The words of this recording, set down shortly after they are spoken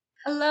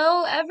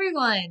Hello,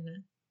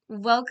 everyone.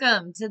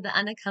 Welcome to the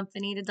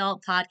Unaccompanied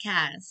Adult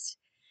Podcast.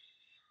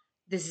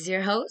 This is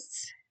your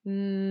host,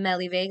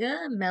 Melanie Vega,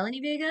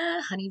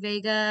 Honey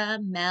Vega,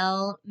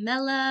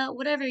 Mella,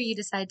 whatever you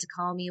decide to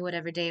call me,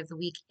 whatever day of the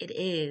week it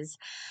is.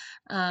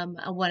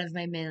 One of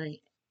my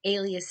many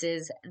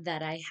aliases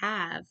that I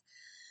have.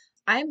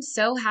 I'm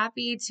so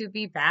happy to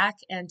be back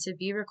and to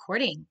be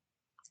recording.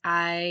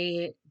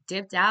 I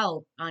dipped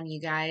out on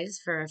you guys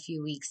for a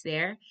few weeks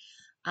there.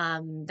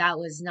 That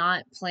was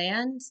not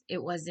planned.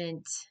 It was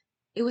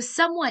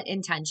somewhat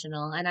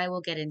intentional, and I will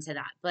get into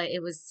that, but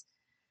it was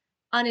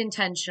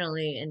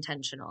unintentionally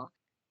intentional.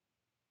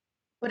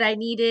 But I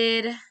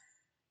needed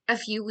a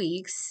few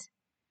weeks.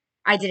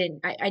 I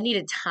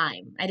needed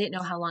time. I didn't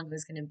know how long it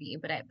was going to be,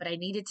 but I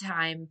needed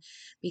time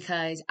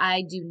because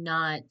I do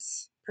not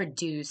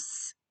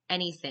produce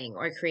anything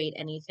or create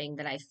anything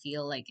that I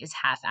feel like is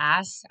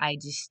half-assed. I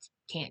just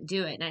can't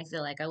do it. And I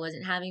feel like I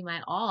wasn't having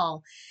my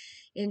all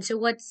into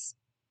what's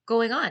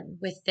going on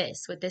with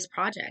this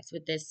project,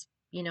 with this,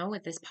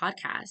 with this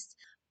podcast.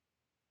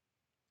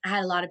 I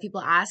had a lot of people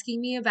asking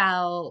me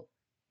about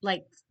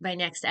like my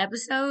next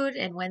episode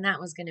and when that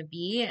was going to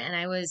be, and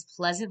I was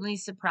pleasantly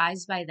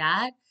surprised by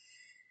that.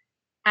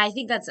 I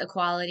think that's a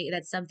quality,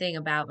 that's something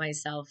about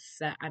myself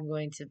that I'm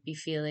going to be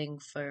feeling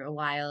for a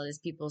while is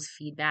people's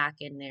feedback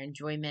and their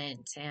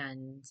enjoyment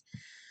and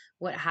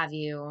what have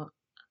you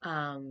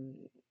um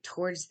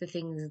towards the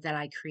things that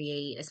I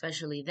create,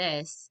 especially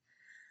this,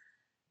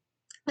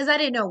 because I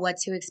didn't know what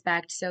to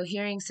expect. So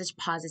hearing such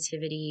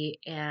positivity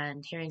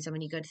and hearing so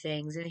many good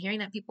things and hearing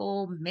that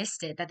people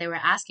missed it, that they were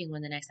asking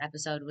when the next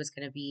episode was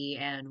going to be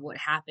and what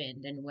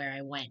happened and where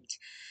I went.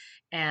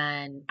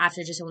 And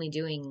after just only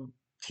doing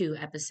 2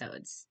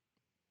 episodes,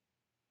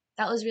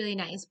 that was really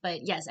nice. But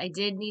yes, I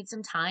did need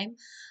some time.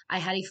 I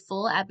had a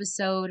full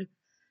episode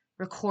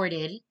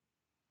recorded.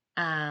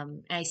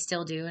 I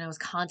still do, and I was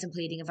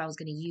contemplating if I was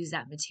going to use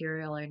that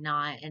material or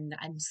not. And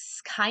I'm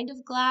kind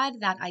of glad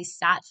that I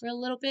sat for a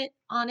little bit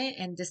on it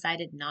and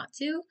decided not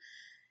to.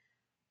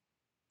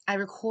 I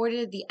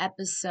recorded the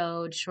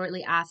episode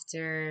shortly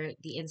after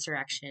the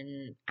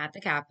insurrection at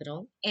the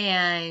Capitol,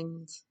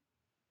 and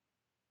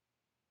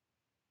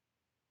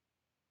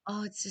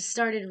oh, it just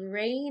started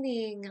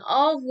raining.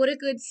 Oh, what a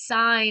good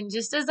sign.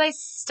 Just as I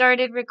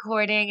started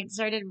recording, it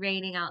started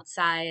raining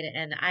outside,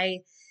 and I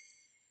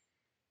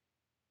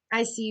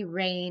see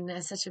rain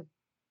as such a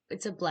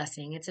it's a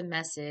blessing. It's a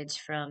message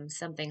from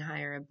something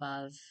higher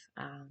above.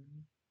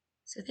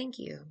 So thank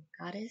you,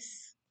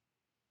 Goddess.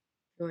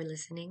 You're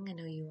listening. I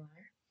know you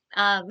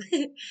are.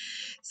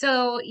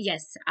 So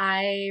yes,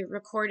 I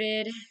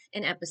recorded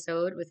an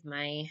episode with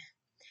my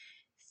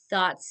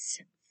thoughts,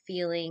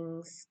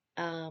 feelings,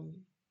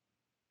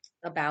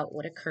 about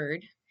what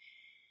occurred,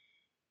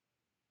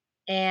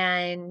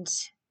 and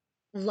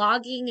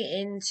logging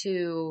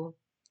into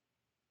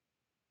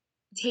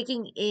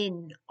taking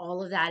in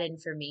all of that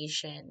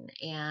information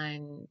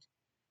and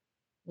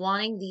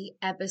wanting the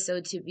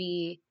episode to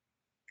be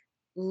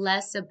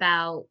less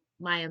about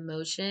my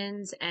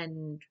emotions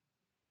and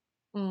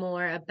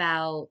more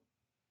about,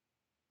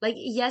 like,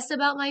 yes,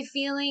 about my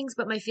feelings,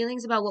 but my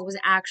feelings about what was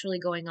actually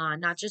going on,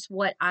 not just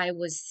what I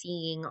was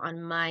seeing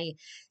on my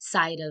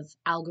side of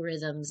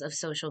algorithms of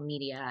social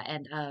media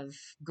and of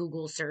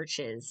Google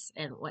searches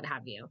and what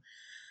have you.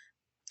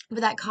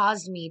 But that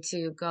caused me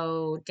to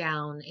go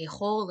down a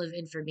hole of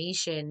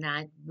information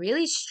that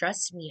really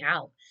stressed me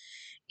out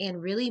and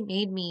really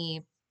made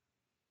me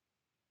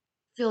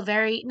feel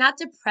very not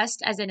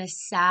depressed as in a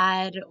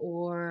sad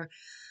or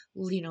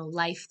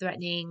life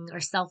threatening or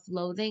self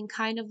loathing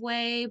kind of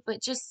way,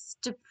 but just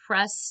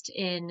depressed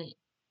in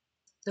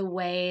the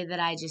way that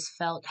I just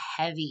felt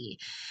heavy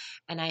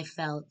and I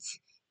felt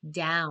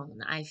down.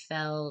 I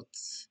felt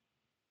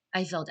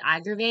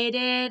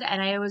aggravated,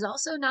 and I was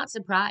also not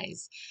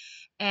surprised.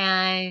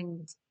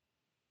 And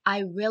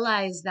I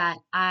realized that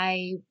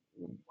I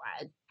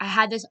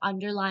had this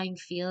underlying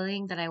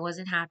feeling that I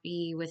wasn't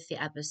happy with the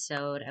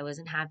episode. I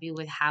wasn't happy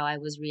with how I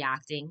was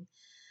reacting,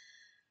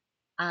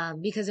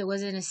 because it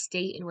was in a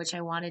state in which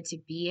I wanted to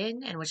be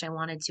in and which I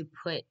wanted to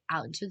put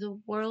out into the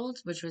world,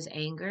 which was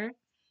anger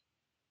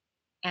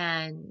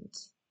and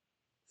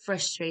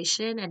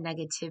frustration and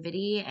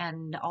negativity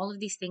and all of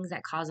these things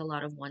that cause a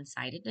lot of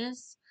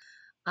one-sidedness.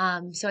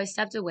 So I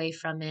stepped away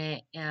from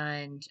it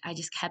and I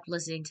just kept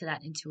listening to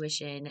that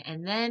intuition.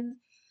 And then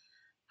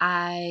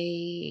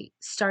I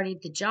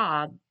started the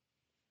job,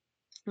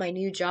 my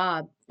new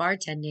job,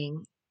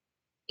 bartending.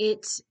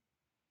 It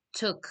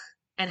took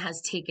and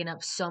has taken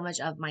up so much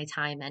of my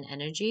time and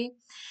energy,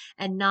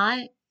 and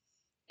not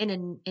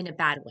in a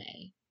bad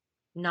way,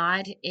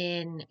 not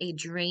in a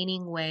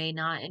draining way,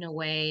 not in a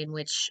way in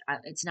which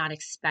it's not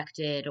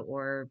expected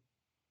or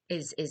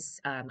is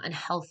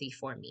unhealthy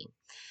for me.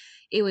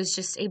 It was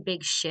just a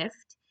big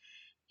shift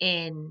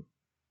in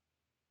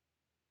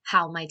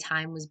how my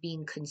time was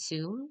being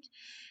consumed,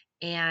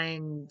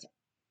 and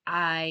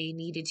I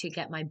needed to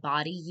get my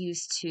body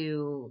used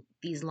to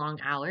these long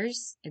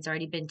hours. It's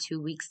already been 2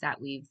 weeks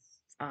that we've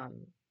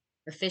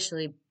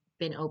officially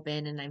been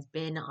open and I've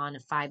been on a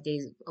 5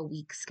 days a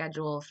week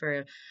schedule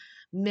for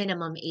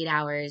minimum 8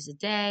 hours a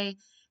day.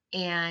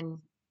 And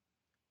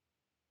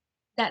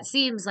that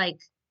seems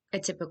like a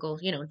typical,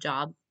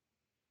 job,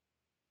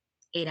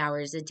 8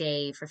 hours a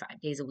day for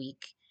 5 days a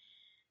week.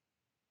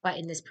 But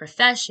in this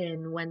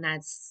profession, when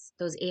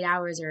those 8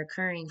 hours are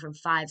occurring from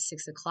 5,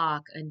 6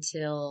 o'clock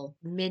until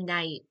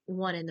midnight,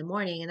 1 in the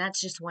morning, and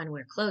that's just when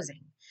we're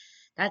closing.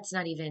 That's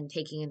not even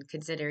taking into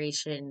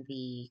consideration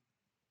the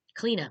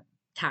cleanup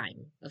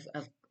time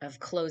of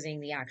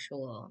closing the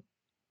actual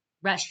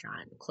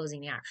restaurant,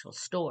 closing the actual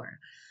store.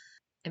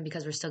 And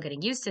because we're still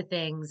getting used to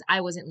things,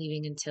 I wasn't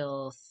leaving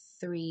until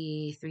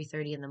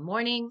 3:30 in the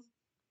morning.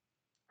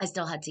 I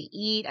still had to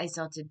eat. I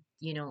still had to,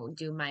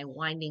 do my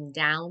winding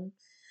down,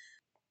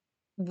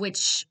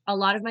 which a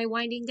lot of my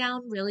winding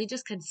down really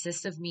just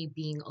consists of me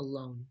being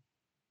alone.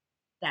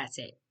 That's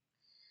it.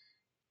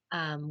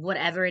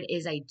 Whatever it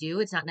is I do,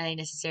 it's not that I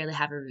necessarily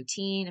have a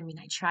routine. I mean,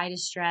 I try to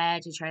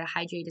stretch, I try to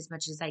hydrate as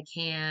much as I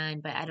can,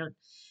 but I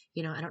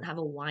don't have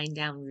a wind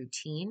down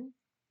routine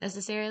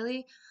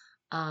necessarily.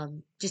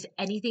 Just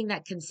anything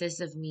that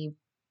consists of me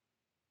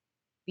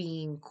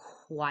being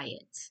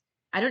quiet.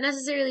 I don't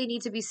necessarily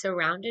need to be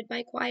surrounded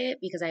by quiet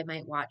because I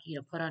might watch,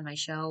 put on my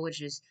show,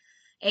 which is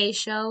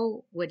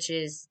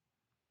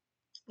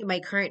my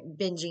current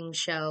binging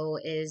show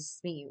is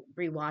me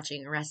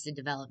rewatching Arrested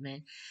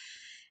Development.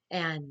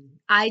 And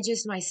I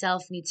just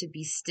myself need to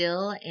be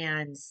still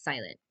and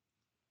silent.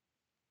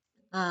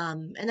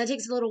 And that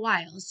takes a little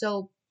while.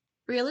 So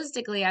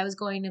realistically, I was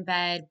going to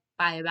bed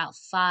by about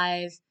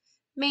 5,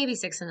 maybe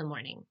 6 in the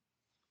morning.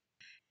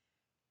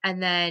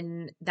 And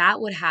then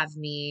that would have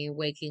me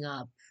waking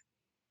up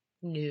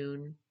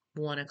noon,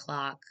 1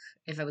 o'clock,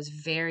 if I was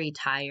very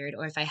tired,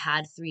 or if I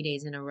had 3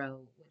 days in a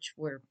row, which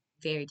were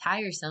very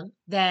tiresome.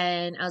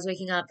 Then I was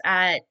waking up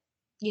at,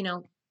 you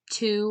know,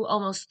 2,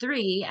 almost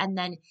 3, and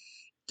then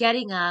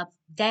getting up.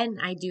 Then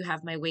I do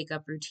have my wake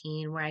up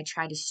routine where I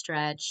try to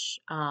stretch.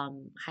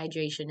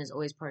 Hydration is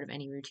always part of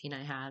any routine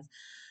I have.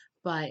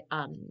 But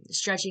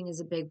stretching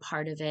is a big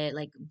part of it,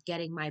 like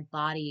getting my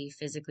body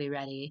physically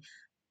ready.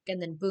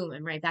 And then boom,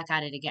 I'm right back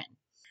at it again.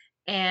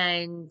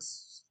 And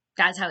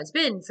that's how it's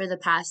been for the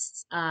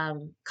past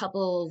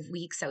couple of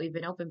weeks that we've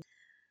been open.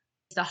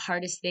 The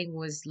hardest thing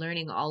was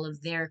learning all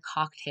of their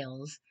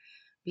cocktails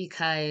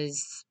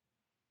because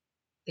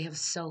they have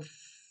so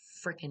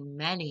freaking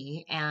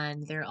many,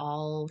 and they're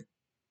all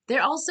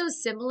so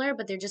similar,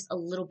 but they're just a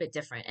little bit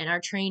different. And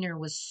our trainer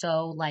was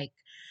so like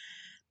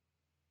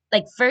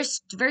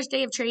first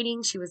day of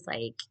training, she was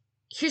like,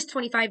 "Here's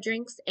 25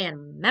 drinks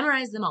and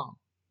memorize them all."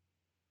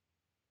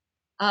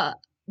 Uh,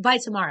 by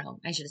tomorrow,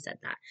 I should have said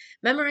that.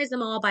 Memorize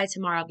them all by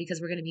tomorrow because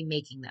we're going to be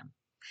making them.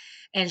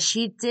 And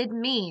she did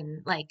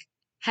mean like,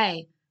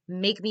 "Hey,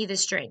 make me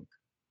this drink."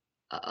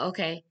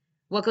 Okay.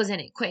 What goes in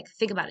it? Quick,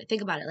 think about it.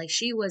 Think about it. Like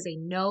she was a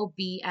no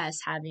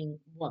BS having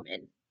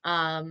woman.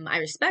 I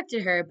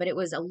respected her, but it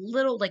was a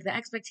little like the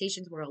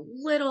expectations were a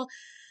little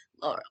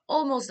or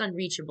almost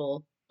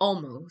unreachable,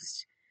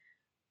 almost.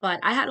 But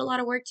I had a lot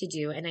of work to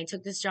do and I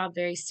took this job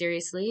very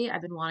seriously.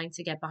 I've been wanting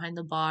to get behind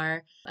the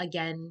bar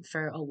again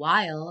for a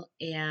while,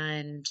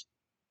 and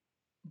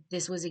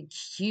this was a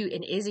huge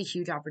and is a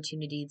huge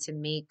opportunity to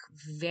make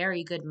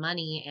very good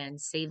money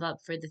and save up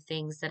for the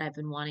things that I've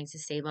been wanting to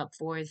save up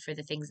for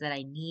the things that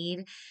I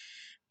need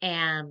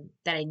and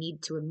that I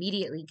need to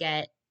immediately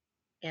get,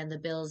 and the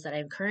bills that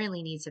I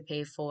currently need to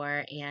pay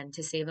for, and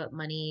to save up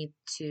money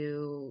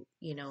to,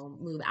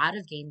 move out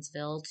of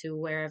Gainesville to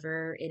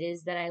wherever it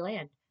is that I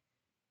land.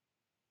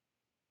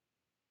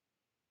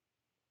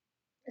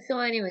 So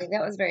anyway,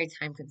 that was very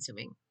time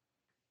consuming.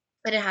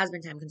 But it has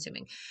been time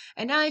consuming.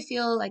 And now I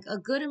feel like a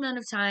good amount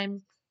of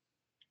time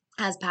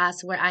has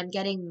passed where I'm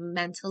getting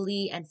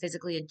mentally and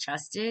physically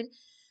adjusted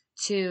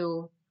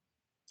to,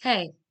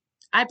 hey,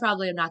 I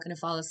probably am not going to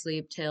fall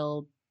asleep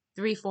till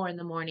 3, 4 in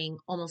the morning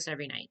almost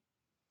every night.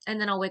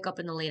 And then I'll wake up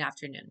in the late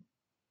afternoon.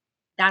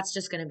 That's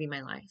just going to be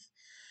my life.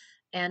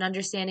 And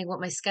understanding what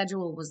my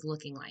schedule was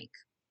looking like.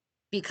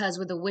 Because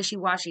with a wishy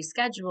washy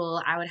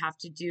schedule, I would have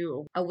to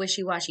do a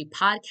wishy washy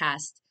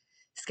podcast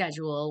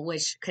schedule,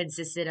 which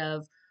consisted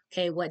of,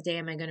 okay, what day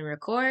am I going to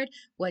record?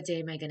 What day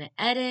am I going to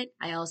edit?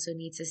 I also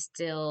need to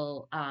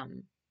still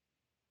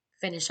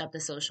finish up the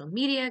social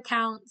media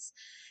accounts,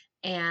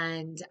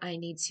 and I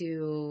need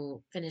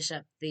to finish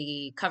up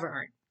the cover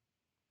art,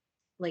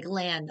 like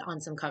land on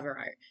some cover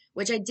art,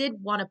 which I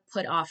did want to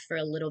put off for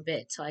a little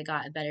bit till I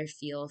got a better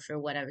feel for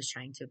what I was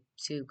trying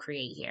to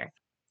create here.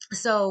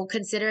 So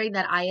considering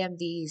that I am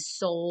the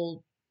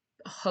sole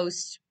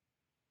host,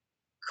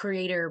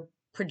 creator,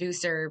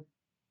 producer,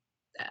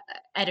 uh,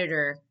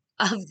 editor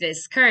of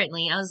this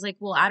currently, I was like,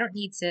 well, I don't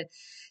need to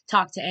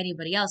talk to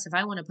anybody else if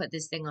I want to put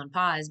this thing on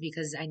pause,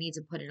 because I need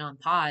to put it on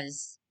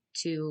pause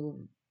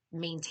to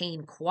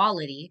maintain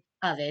quality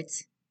of it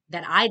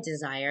that I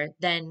desire.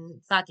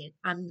 Then fuck it,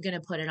 I'm going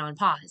to put it on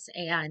pause.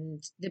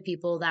 And the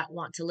people that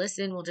want to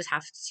listen will just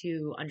have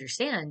to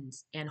understand,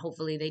 and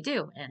hopefully they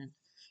do. And,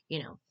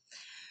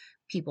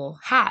 people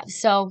have.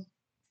 So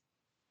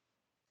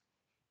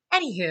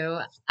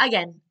Anywho,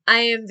 again, I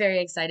am very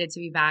excited to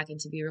be back and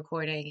to be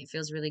recording. It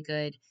feels really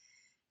good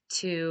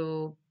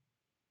to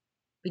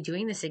be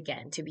doing this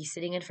again, to be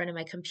sitting in front of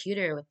my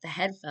computer with the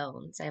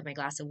headphones. I have my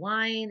glass of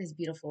wine, there's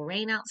beautiful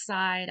rain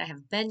outside. I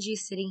have Benji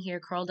sitting here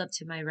curled up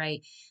to my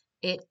right.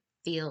 It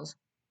feels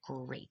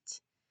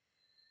great.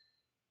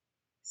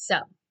 So,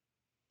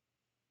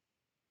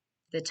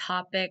 the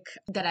topic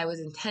that I was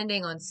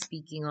intending on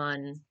speaking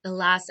on the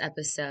last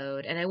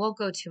episode, and I won't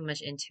go too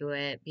much into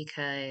it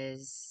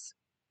because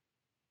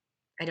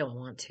I don't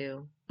want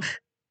to.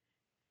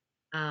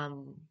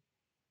 Um,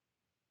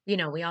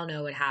 we all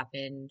know what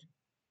happened.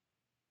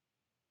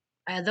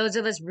 Those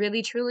of us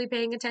really truly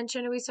paying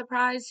attention, are we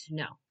surprised?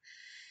 No.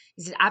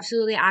 Is it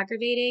absolutely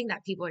aggravating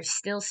that people are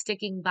still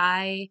sticking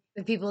by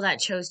the people that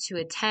chose to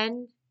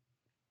attend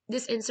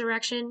this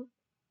insurrection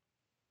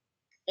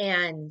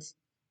and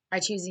are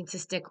choosing to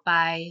stick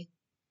by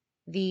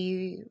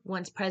the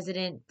once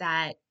president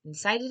that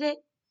incited it?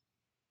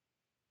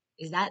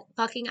 Is that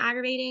fucking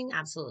aggravating?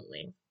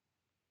 Absolutely.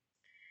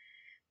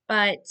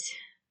 But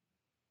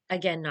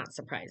again, not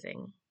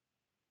surprising.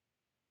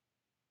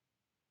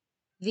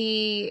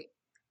 The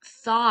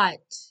thought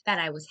that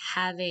I was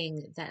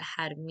having that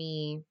had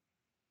me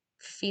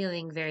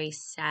feeling very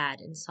sad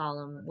and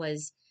solemn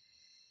was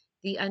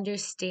the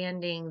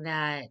understanding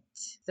that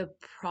the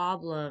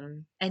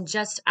problem, and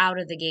just out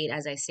of the gate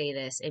as I say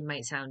this, it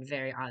might sound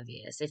very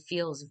obvious.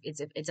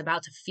 It's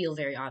about to feel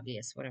very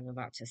obvious what I'm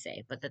about to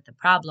say, but that the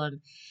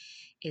problem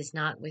is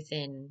not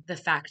within the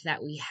fact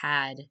that we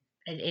had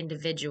an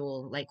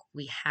individual like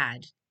we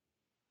had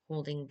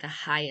holding the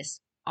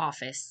highest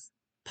office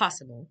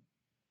possible.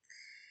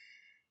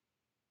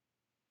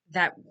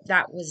 That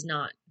was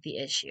not the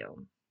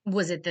issue.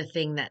 Was it the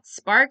thing that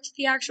sparked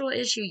the actual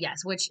issue?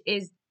 Yes, which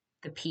is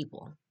the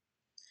people.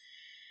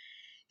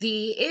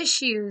 The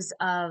issues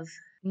of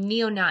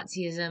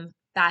neo-Nazism,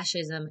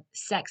 fascism,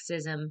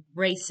 sexism,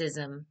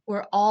 racism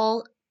were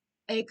all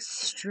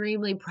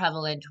extremely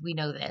prevalent. We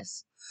know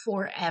this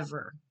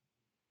forever.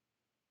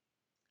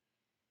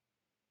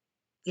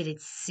 Did it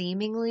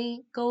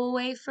seemingly go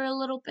away for a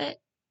little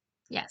bit?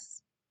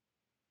 Yes.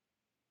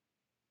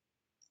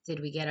 Did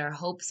we get our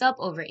hopes up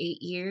over 8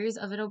 years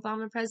of an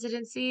Obama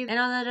presidency and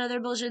all that other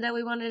bullshit that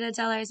we wanted to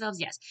tell ourselves?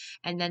 Yes.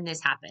 And then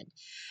this happened.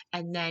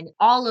 And then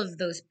all of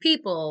those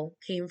people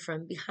came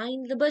from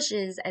behind the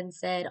bushes and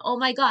said, oh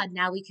my God,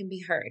 now we can be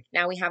heard.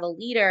 Now we have a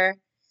leader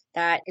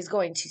that is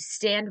going to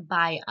stand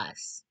by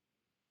us.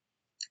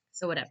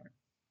 So, whatever.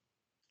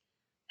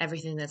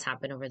 Everything that's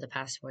happened over the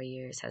past 4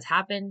 years has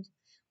happened.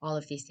 All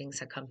of these things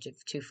have come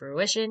to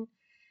fruition.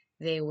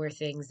 They were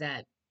things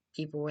that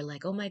people were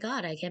like, oh my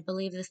God, I can't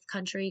believe this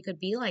country could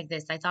be like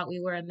this. I thought we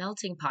were a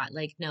melting pot.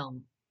 Like,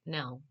 no,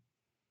 no,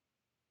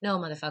 no,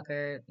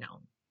 motherfucker,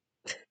 no.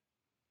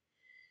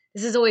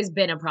 This has always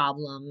been a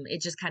problem.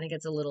 It just kind of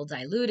gets a little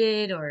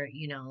diluted, or,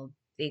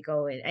 they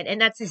go in.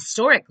 And that's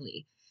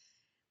historically.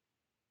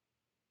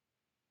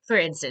 For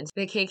instance,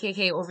 the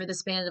KKK, over the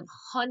span of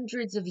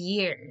hundreds of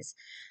years,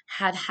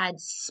 have had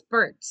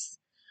spurts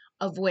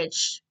of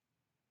which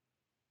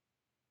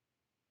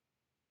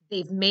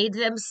they've made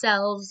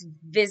themselves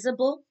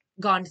visible,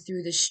 gone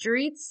through the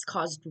streets,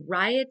 caused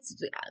riots,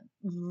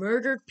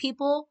 murdered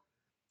people,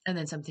 and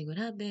then something would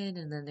happen,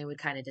 and then they would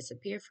kind of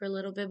disappear for a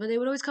little bit, but they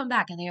would always come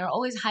back, and they are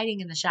always hiding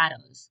in the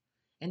shadows,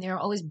 and they are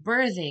always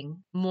birthing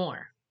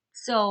more.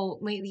 So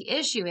the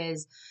issue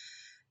is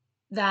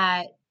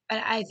that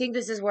I think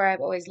this is where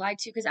I've always lied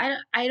to, because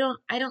I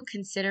don't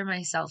consider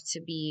myself to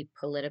be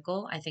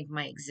political. I think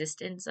my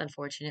existence,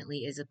 unfortunately,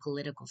 is a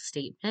political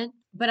statement,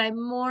 but I'm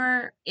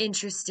more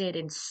interested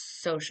in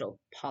social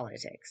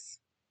politics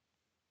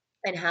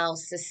and how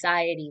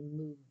society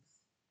moves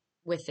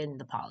within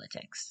the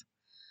politics,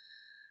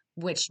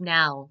 which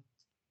now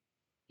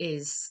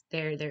is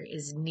there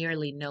is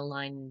nearly no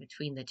line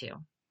between the two.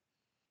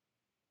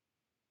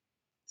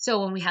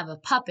 So when we have a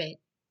puppet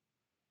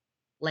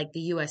like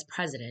the US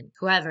president,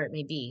 whoever it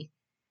may be,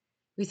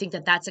 we think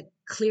that that's a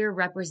clear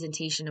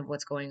representation of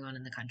what's going on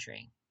in the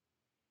country.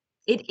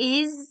 It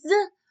is,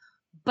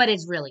 but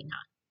it's really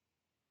not.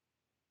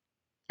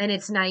 And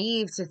it's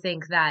naive to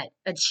think that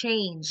a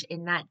change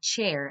in that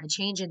chair, a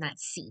change in that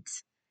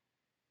seat,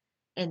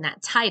 in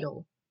that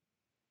title,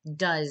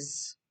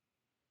 does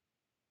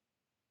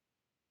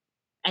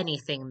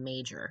anything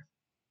major.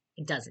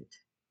 It doesn't.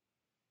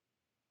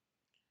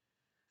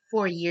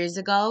 4 years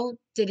ago,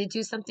 did it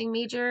do something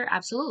major?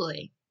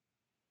 Absolutely.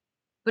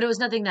 But it was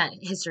nothing that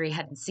history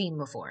hadn't seen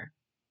before.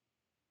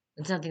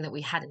 It's nothing that we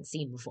hadn't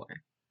seen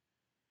before.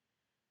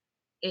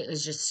 It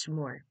was just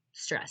more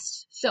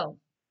stressed. So,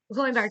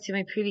 going back to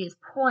my previous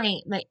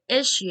point, my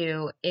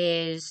issue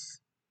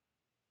is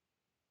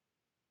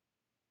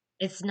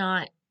it's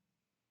not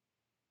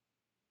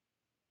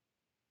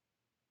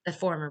the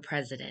former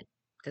president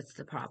that's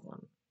the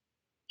problem.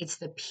 It's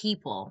the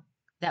people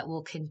that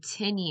will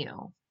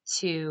continue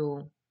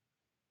to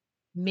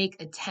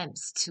make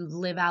attempts to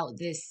live out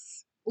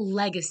this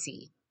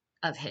legacy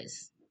of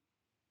his.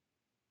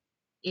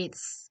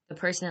 It's the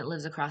person that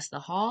lives across the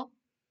hall.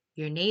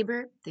 your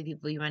neighbor, the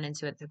people you run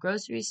into at the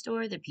grocery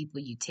store, the people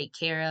you take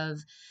care of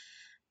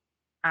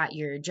at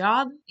your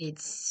job,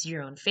 it's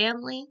your own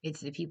family, it's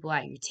the people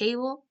at your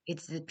table,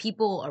 it's the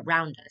people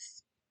around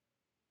us.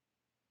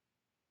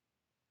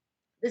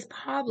 This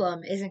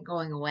problem isn't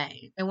going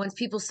away. And once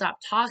people stop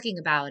talking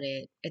about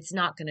it, it's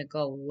not going to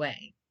go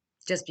away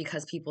just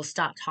because people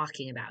stop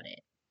talking about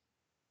it.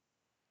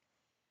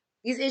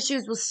 These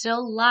issues will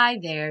still lie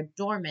there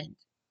dormant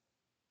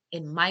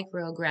in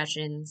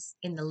microaggressions,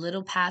 in the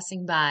little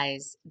passing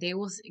bys. They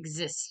will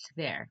exist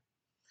there.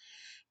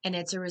 And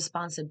it's a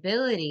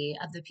responsibility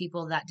of the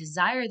people that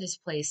desire this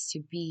place to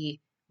be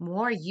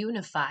more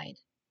unified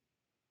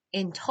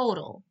in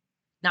total,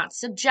 not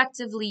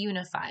subjectively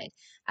unified,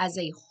 as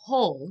a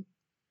whole,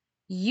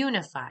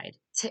 unified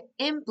to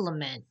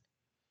implement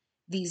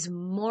these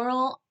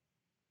moral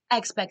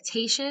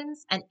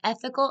expectations and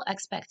ethical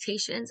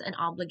expectations and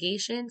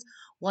obligations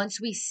once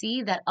we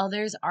see that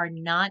others are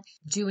not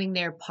doing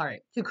their part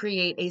to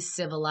create a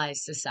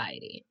civilized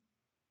society.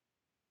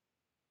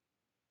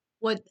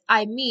 What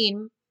I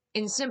mean,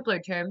 in simpler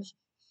terms,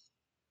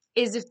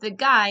 is if the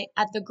guy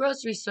at the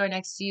grocery store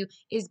next to you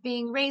is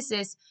being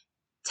racist,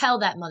 tell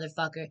that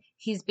motherfucker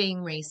he's being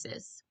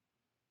racist.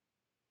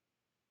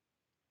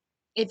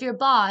 If your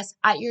boss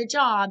at your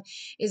job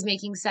is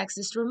making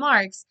sexist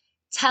remarks,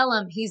 tell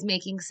him he's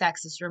making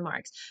sexist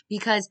remarks.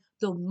 Because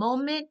the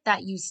moment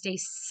that you stay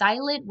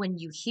silent when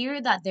you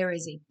hear that there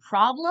is a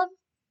problem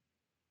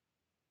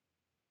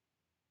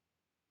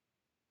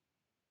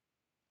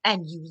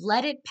and you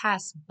let it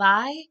pass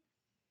by,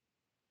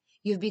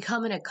 you've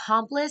become an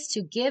accomplice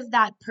to give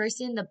that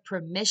person the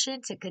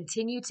permission to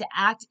continue to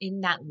act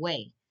in that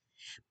way.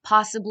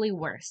 Possibly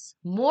worse.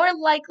 More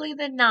likely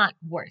than not,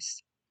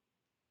 worse.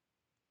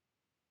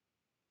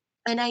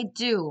 And I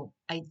do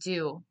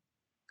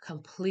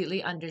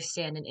completely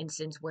understand an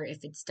instance where if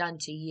it's done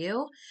to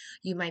you,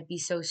 you might be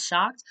so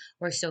shocked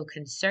or so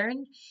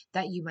concerned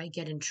that you might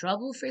get in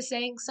trouble for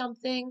saying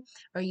something,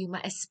 or you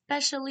might,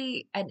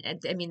 especially, and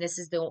I mean, this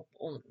is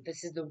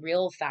the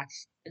real fact,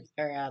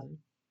 or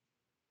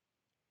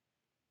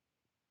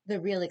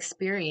the real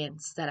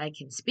experience that I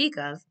can speak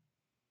of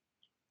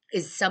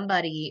is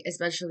somebody,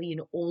 especially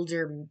an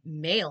older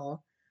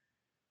male,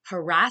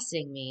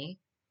 harassing me.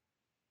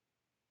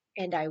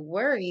 And I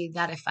worry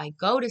that if I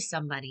go to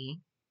somebody,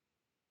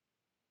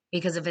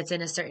 because if it's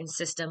in a certain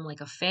system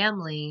like a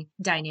family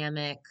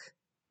dynamic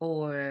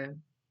or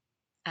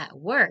at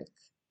work,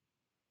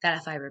 that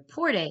if I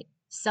report it,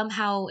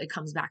 somehow it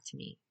comes back to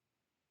me.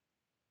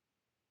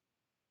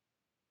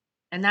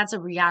 And that's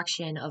a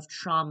reaction of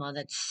trauma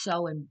that's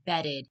so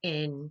embedded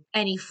in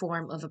any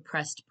form of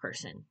oppressed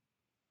person.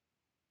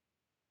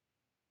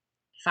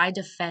 If I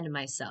defend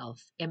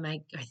myself,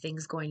 are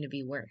things going to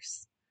be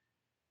worse?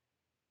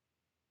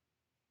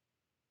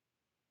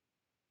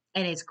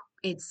 And it's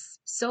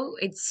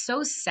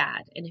so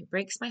sad, and it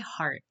breaks my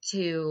heart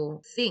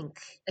to think,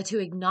 to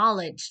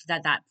acknowledge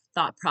that that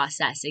thought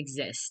process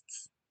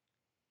exists.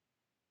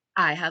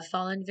 I have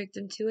fallen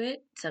victim to it.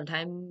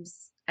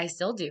 Sometimes I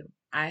still do.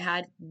 I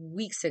had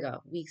weeks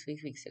ago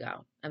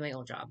at my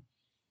old job.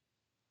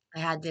 I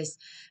had this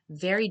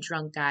very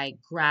drunk guy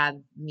grab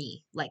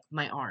me, like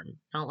my arm.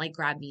 Not like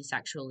grab me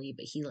sexually,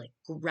 but he like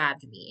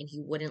grabbed me and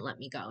he wouldn't let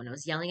me go. And I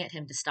was yelling at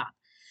him to stop.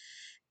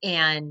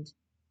 And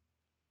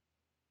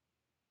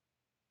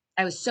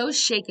I was so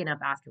shaken up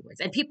afterwards.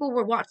 And people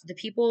were watching.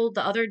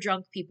 The other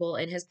drunk people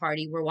in his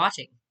party were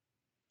watching.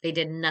 They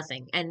did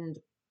nothing. And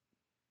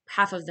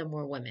half of them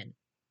were women.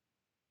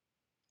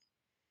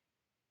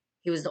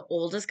 He was the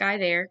oldest guy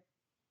there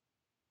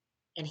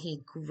and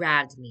he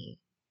grabbed me.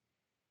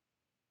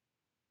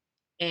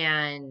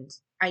 And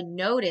I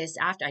noticed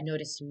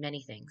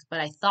many things, but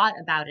I thought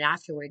about it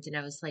afterwards and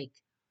I was like,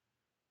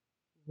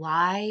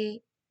 why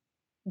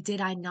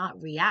did I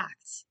not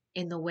react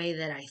in the way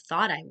that I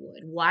thought I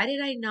would? Why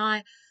did I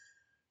not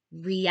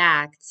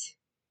react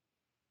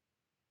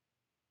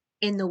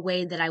in the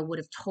way that I would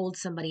have told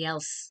somebody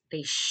else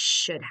they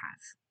should have?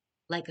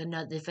 Like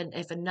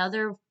if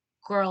another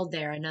girl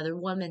there, another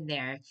woman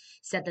there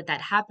said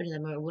that happened to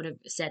them, I would have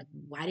said,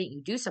 why didn't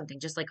you do something?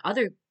 Just like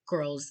other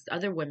girls,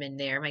 other women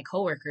there, my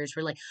coworkers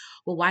were like,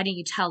 well, why didn't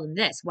you tell them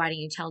this? Why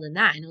didn't you tell them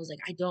that? And I was like,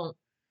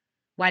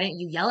 why didn't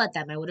you yell at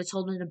them? I would have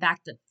told them to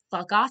back the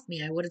fuck off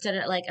me. I would have done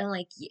it like, and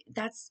like,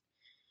 that's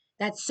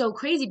so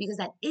crazy because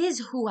that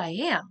is who I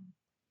am.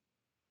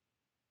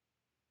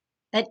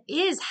 That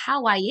is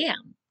how I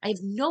am. I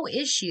have no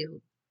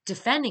issue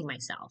defending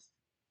myself.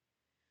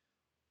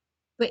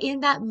 But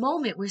in that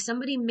moment where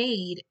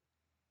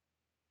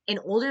an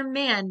older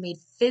man made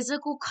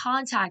physical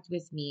contact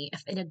with me,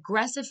 an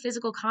aggressive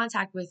physical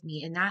contact with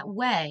me in that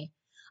way,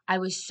 I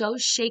was so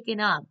shaken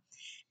up.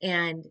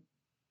 And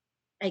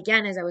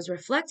again, as I was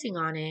reflecting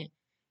on it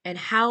and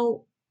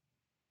how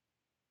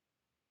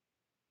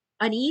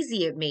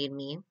uneasy it made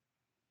me,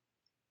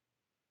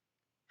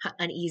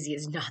 uneasy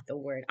is not the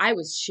word. I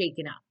was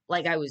shaken up.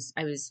 Like I was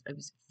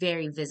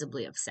very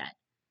visibly upset.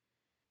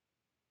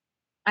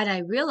 And I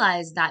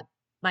realized that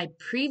my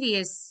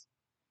previous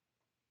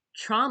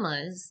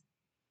traumas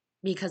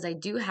because I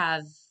do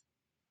have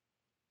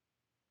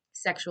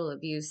sexual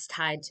abuse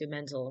tied to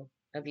mental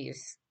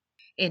abuse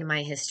in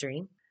my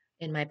history,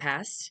 in my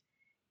past.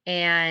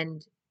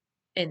 And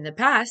in the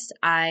past,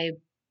 I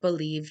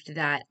believed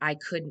that I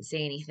couldn't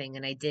say anything,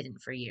 and I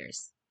didn't for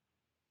years.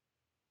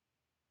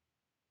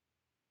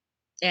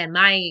 And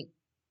I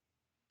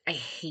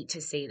hate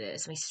to say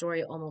this, my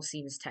story almost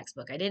seems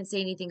textbook. I didn't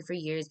say anything for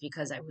years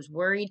because I was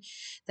worried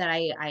that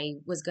I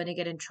was going to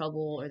get in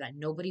trouble or that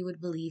nobody would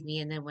believe me.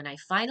 And then when I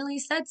finally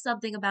said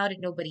something about it,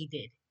 nobody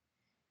did.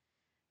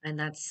 And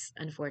that's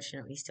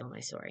unfortunately still my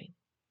story.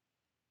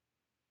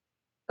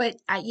 But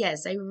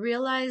yes, I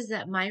realized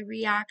that my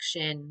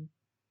reaction,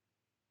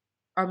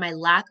 or my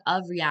lack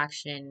of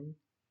reaction,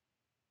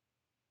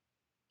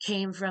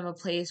 came from a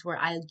place where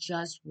I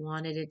just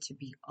wanted it to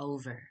be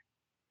over.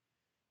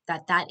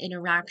 That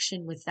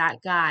interaction with that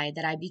guy,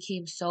 that I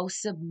became so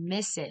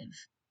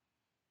submissive,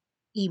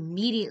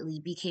 immediately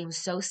became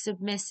so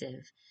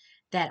submissive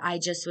that I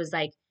just was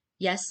like,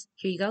 yes,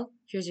 here you go.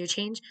 Here's your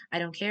change. I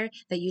don't care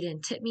that you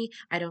didn't tip me.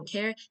 I don't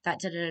care that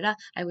da da da da.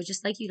 I would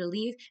just like you to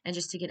leave and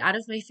just to get out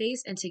of my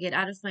face and to get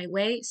out of my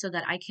way so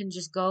that I can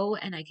just go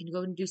and I can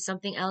go and do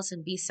something else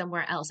and be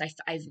somewhere else.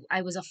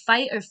 I was a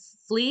fight or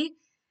flee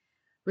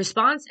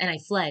response, and I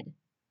fled.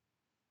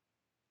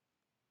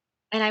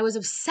 And I was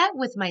upset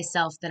with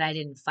myself that I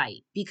didn't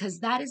fight, because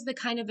that is the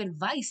kind of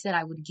advice that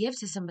I would give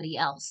to somebody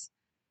else.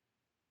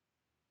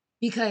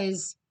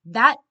 Because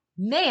that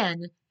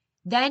man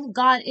then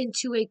got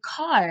into a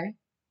car,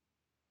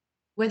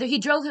 whether he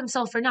drove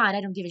himself or not,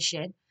 I don't give a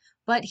shit.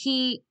 But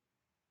he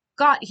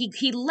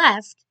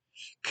left,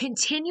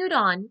 continued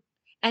on,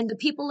 and the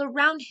people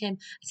around him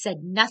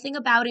said nothing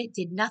about it,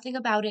 did nothing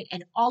about it,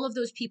 and all of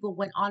those people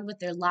went on with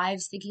their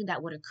lives thinking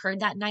that what occurred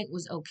that night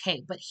was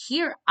okay. But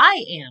here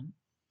I am,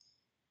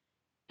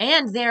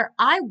 and there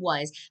I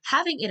was,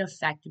 having it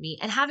affect me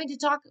and having to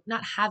talk,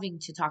 not having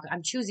to talk,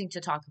 I'm choosing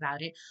to talk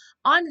about it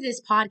on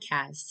this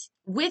podcast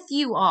with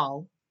you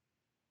all.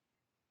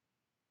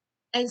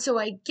 And so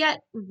I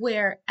get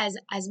where, as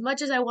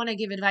much as I want to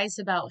give advice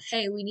about,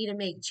 hey, we need to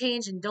make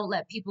change and don't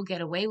let people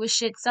get away with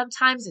shit,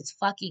 sometimes it's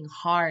fucking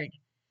hard.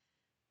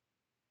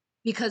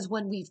 Because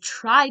when we've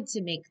tried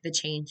to make the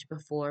change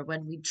before,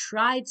 when we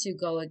tried to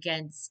go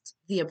against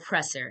the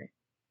oppressor,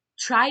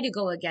 try to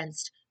go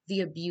against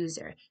the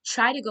abuser,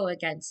 try to go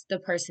against the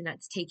person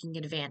that's taking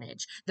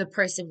advantage, the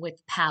person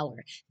with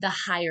power, the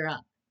higher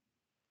up,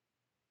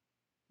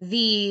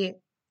 the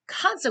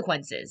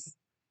consequences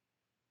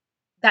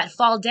that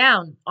fall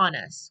down on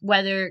us,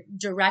 whether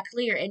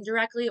directly or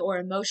indirectly or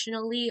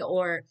emotionally,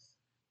 or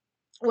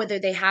whether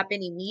they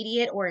happen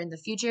immediate or in the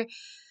future,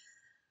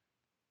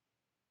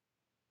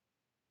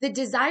 the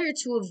desire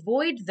to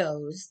avoid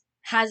those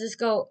has us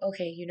go,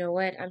 okay, you know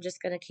what? I'm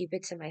just going to keep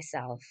it to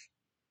myself.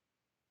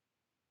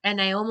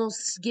 And I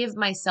almost give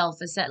myself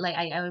a set, like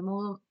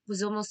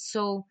was almost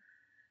so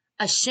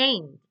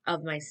ashamed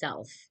of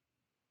myself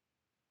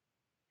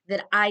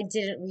that I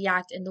didn't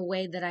react in the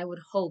way that I would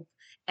hope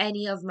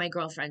any of my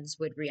girlfriends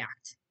would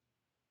react,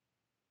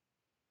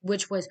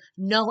 which was,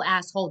 no,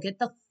 asshole, get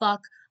the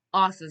fuck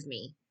off of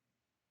me.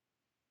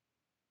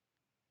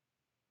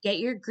 Get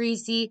your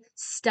greasy,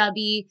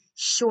 stubby,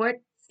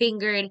 short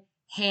fingered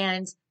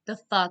hands the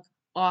fuck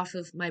off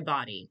of my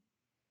body.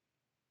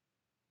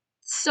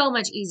 So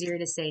much easier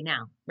to say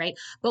now, right?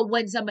 But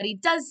when somebody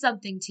does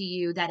something to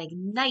you that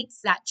ignites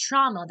that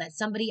trauma that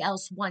somebody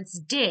else once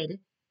did,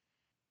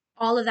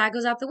 all of that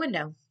goes out the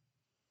window.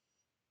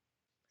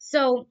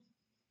 So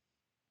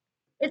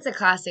it's a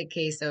classic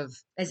case of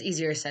it's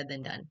easier said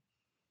than done.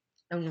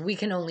 And we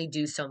can only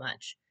do so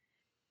much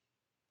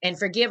and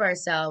forgive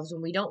ourselves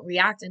when we don't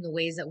react in the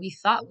ways that we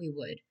thought we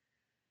would.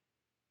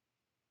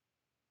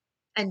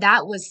 And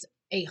that was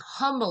a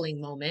humbling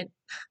moment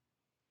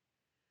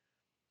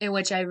in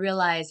which I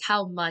realized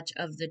how much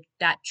of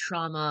that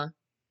trauma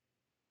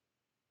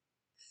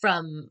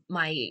from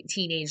my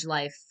teenage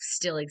life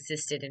still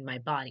existed in my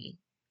body.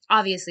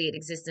 Obviously, it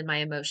exists in my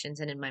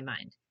emotions and in my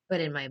mind, but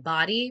in my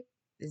body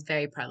is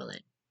very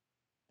prevalent.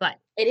 But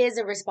it is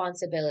a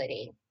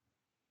responsibility,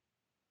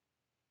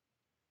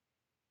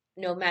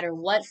 no matter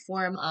what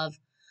form of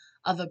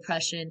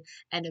oppression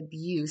and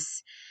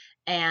abuse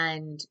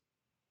and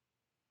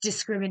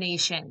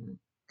discrimination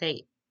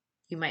that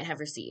you might have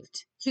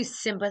received, to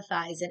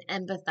sympathize and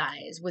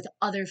empathize with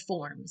other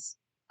forms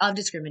of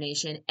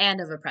discrimination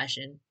and of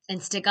oppression,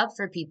 and stick up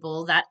for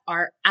people that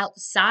are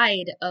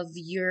outside of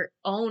your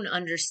own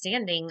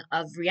understanding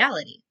of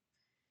reality.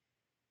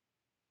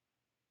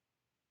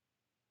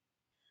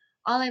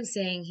 All I'm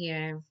saying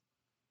here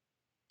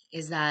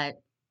is that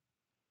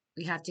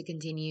we have to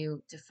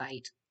continue to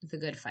fight the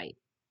good fight.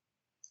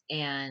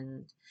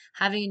 And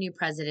having a new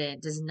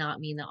president does not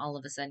mean that all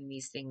of a sudden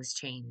these things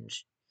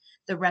change.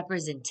 The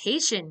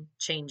representation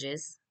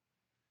changes.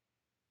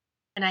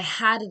 And I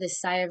had this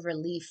sigh of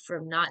relief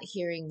from not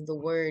hearing the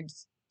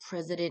words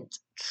President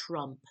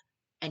Trump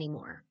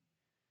anymore.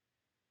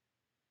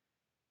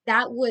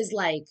 That was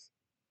like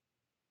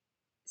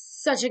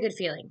such a good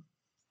feeling.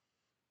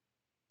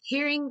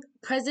 hearing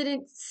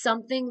President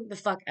something the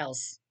fuck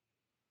else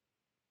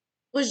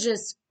was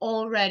just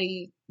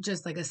already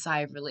just like a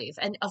sigh of relief.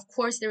 And of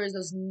course, there was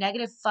those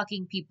negative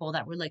fucking people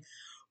that were like,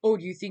 oh,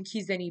 do you think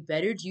he's any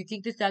better? Do you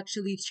think this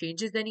actually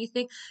changes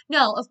anything?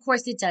 No, of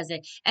course it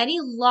doesn't. Any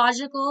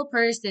logical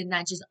person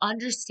that just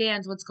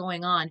understands what's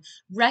going on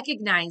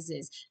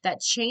recognizes that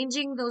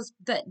changing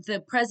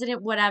the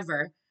president,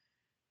 whatever,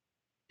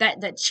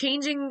 that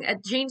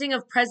changing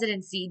of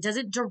presidency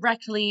doesn't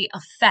directly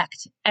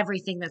affect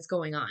everything that's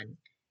going on.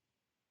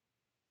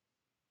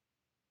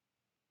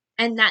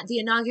 And that the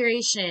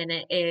inauguration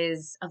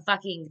is a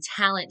fucking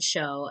talent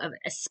show,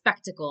 a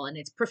spectacle, and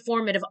it's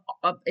performative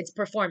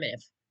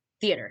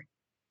theater.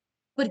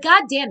 But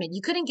god damn it,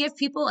 you couldn't give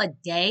people a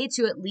day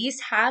to at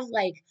least have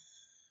like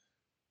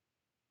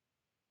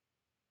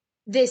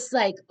this,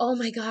 like, oh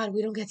my god,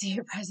 we don't get to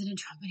hear President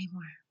Trump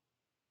anymore.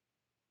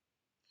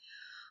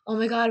 Oh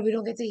my god, we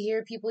don't get to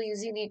hear people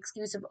using the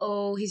excuse of,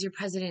 oh, he's your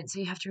president, so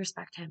you have to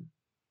respect him.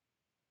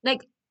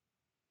 Like,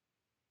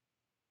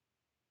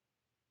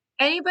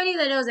 anybody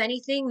that knows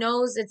anything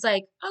knows it's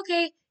like,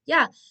 okay,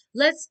 yeah,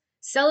 let's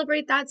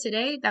celebrate that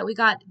today that we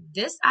got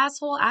this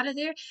asshole out of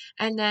there.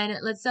 And then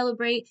let's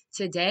celebrate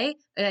today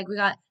like we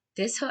got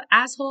this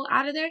asshole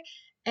out of there.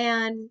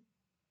 And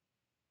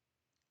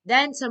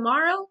then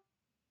tomorrow,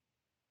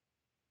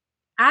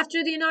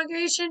 after the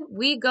inauguration,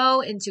 we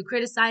go into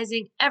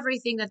criticizing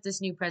everything that this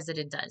new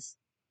president does.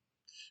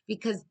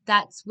 Because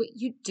that's what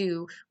you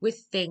do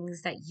with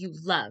things that you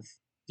love.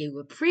 You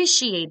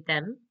appreciate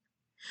them,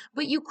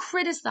 but you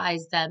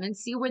criticize them and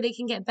see where they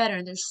can get better.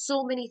 And there's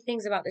so many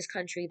things about this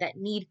country that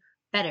need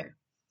better.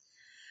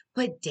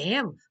 But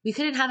damn, we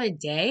couldn't have a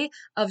day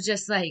of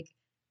just like,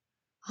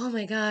 oh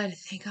my God,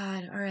 thank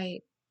God. All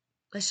right,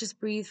 let's just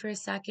breathe for a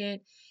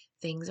second.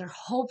 Things are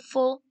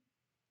hopeful.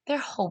 They're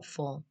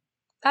hopeful.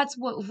 That's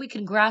what, if we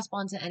can grasp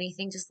onto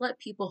anything, just let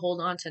people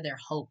hold on to their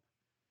hope.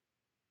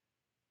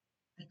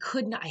 I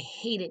could not, I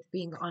hate it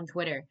being on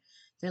Twitter.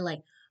 They're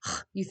like,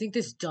 you think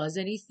this does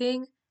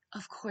anything?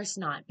 Of course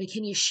not. But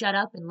can you shut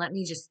up and let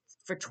me just,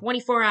 for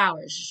 24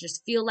 hours,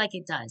 just feel like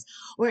it does?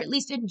 Or at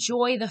least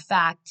enjoy the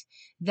fact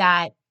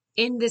that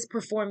in this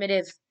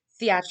performative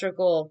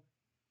theatrical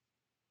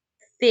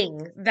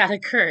thing that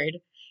occurred,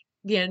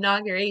 the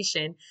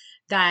inauguration,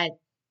 that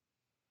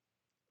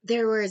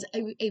there was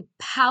a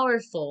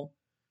powerful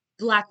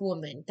Black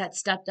woman that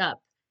stepped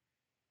up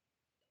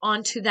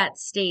onto that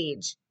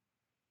stage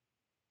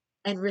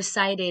and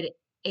recited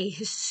a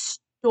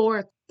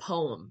historic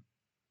poem.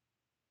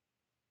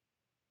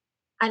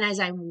 And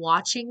as I'm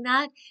watching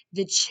that,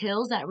 the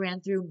chills that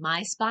ran through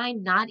my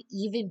spine, not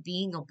even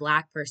being a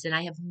Black person,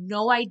 I have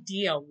no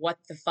idea what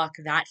the fuck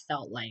that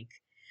felt like.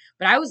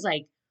 But I was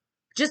like,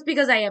 just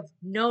because I have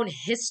known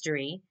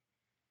history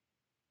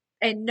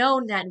and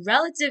known that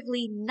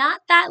relatively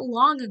not that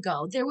long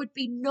ago, there would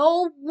be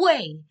no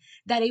way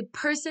that a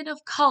person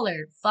of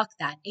color, fuck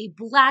that, a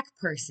Black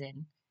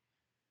person,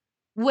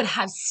 would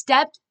have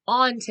stepped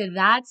onto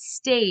that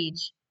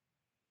stage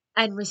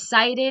and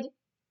recited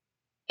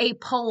a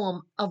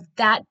poem of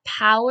that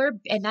power,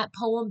 and that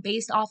poem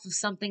based off of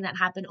something that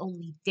happened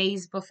only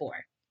days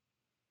before.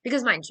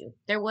 Because mind you,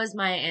 there was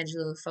Maya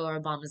Angelou for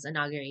Obama's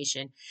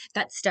inauguration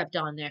that stepped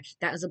on there.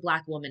 That was a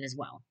Black woman as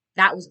well.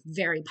 That was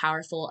very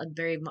powerful and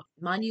very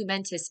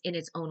monumentous in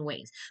its own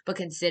ways. But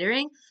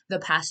considering the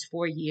past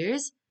 4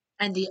 years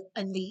and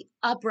the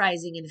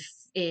uprising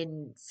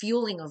in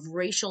fueling of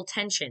racial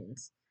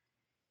tensions,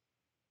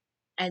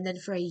 and then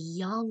for a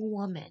young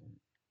woman,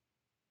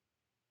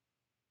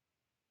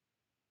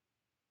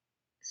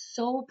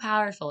 so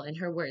powerful in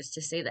her words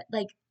to say that,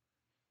 like,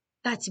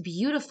 that's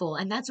beautiful.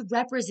 And that's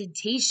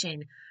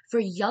representation for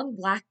young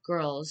Black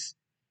girls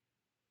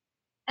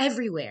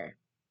everywhere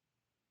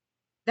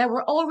that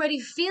were already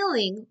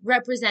feeling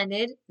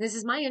represented. This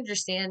is my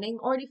understanding,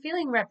 already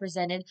feeling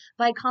represented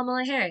by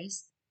Kamala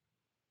Harris.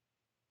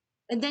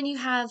 And then you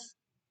have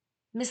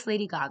Miss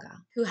Lady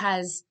Gaga, who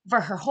has, for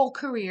her whole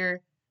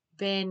career,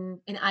 been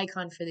an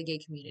icon for the gay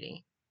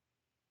community.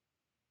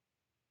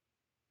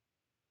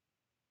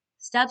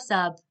 Steps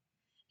up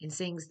and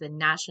sings the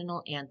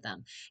national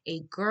anthem.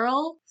 A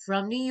girl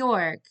from New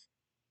York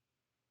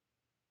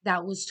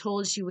that was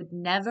told she would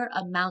never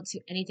amount to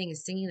anything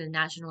is singing the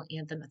national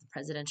anthem at the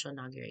presidential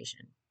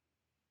inauguration.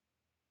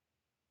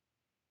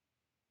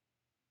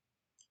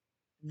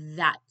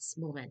 That's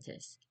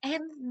momentous.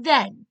 And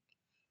then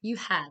you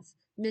have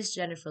Miss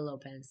Jennifer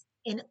Lopez,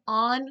 an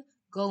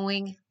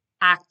ongoing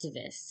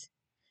activist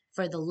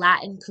for the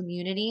Latin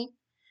community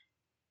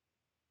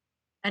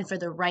and for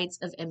the rights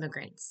of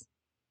immigrants,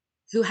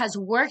 who has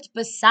worked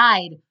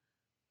beside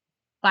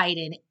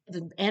Biden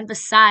and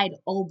beside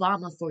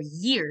Obama for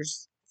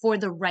years for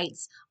the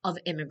rights of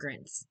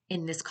immigrants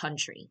in this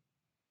country.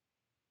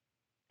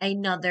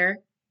 Another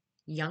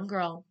young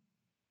girl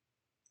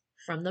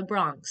from the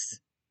Bronx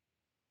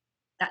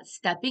that's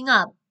stepping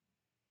up,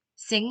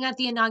 singing at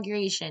the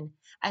inauguration,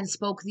 and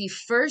spoke the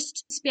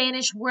first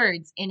Spanish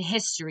words in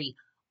history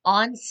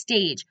on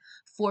stage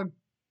for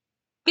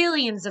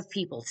billions of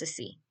people to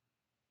see.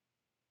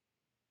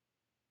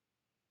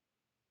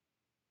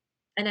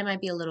 And I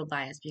might be a little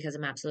biased because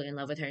I'm absolutely in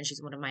love with her and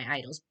she's one of my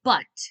idols.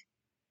 But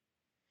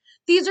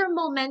these are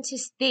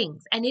momentous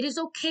things, and it is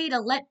okay to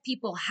let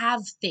people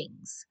have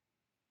things.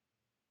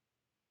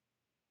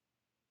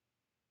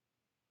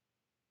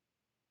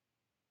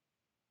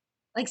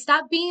 Like,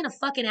 stop being a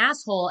fucking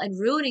asshole and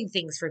ruining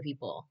things for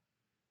people.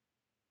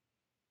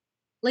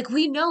 Like,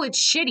 we know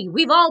it's shitty.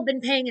 We've all been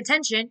paying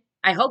attention.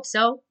 I hope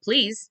so.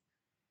 Please.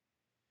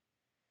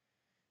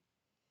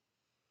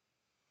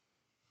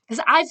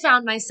 Because I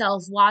found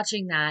myself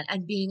watching that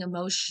and being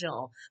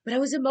emotional, but I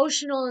was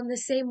emotional in the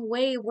same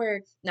way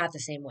where, not the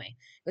same way,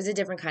 it was a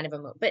different kind of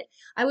but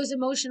I was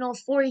emotional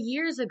 4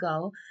 years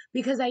ago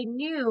because I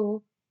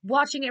knew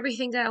watching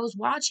everything that I was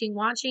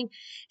watching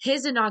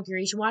his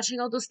inauguration, watching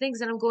all those things,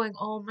 and I'm going,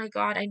 oh my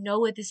God, I know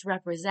what this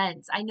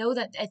represents. I know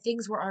that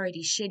things were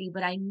already shitty,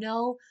 but I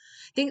know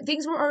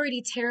things were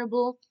already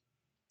terrible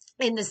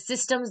in the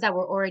systems that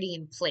were already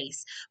in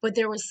place. But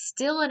there was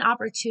still an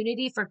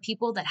opportunity for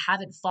people that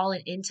haven't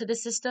fallen into the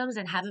systems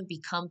and haven't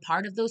become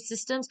part of those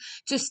systems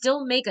to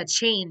still make a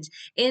change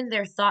in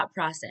their thought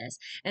process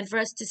and for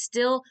us to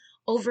still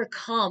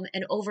overcome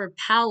and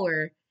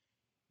overpower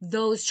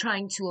those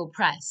trying to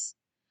oppress.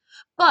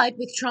 But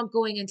with Trump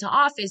going into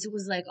office, it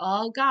was like,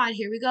 oh God,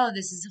 here we go.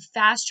 This is a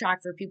fast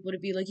track for people to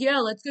be like, yeah,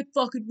 let's get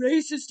fucking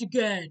racist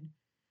again.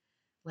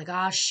 Like,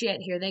 ah,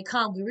 shit, here they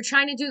come. We were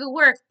trying to do the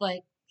work,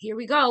 but here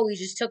we go. We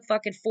just took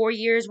fucking 4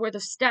 years worth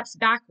of steps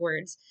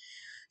backwards.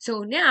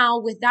 So now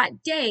with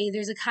that day,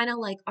 there's a kind of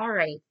like, all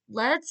right,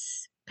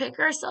 let's pick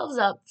ourselves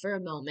up for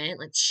a moment.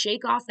 Let's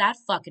shake off that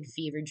fucking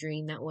fever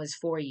dream that was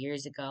 4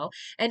 years ago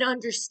and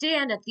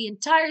understand that the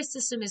entire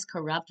system is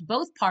corrupt.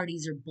 Both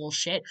parties are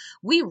bullshit.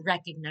 We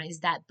recognize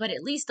that, but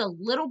at least a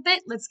little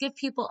bit, let's give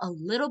people a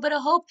little bit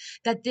of hope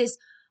that this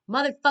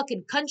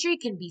motherfucking country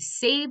can be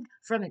saved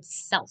from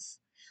itself.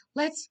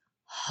 Let's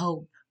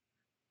hope.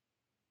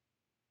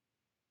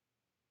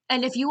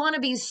 And if you want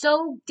to be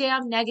so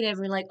damn negative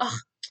or like, oh,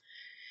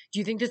 do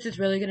you think this is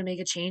really going to make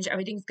a change?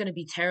 Everything's going to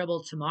be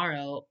terrible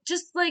tomorrow.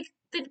 Just like,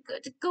 then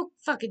go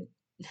fucking.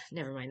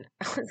 Never mind.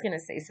 I was going to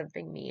say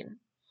something mean.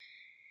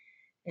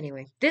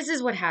 Anyway, this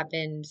is what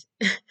happened.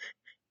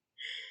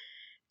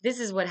 This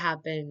is what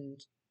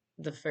happened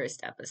the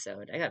first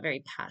episode. I got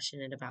very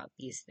passionate about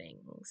these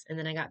things. And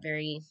then I got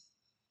very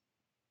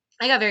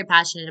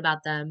passionate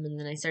about them and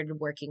then I started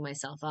working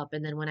myself up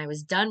and then when I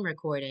was done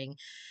recording,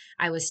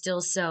 I was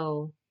still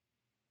so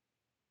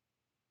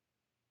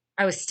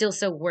I was still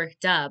so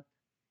worked up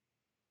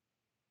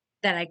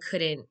that I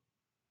couldn't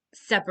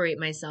separate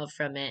myself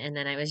from it. And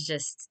then I was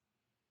just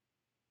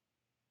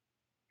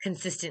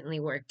consistently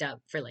worked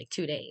up for like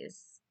 2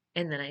 days.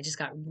 And then I just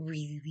got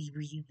really,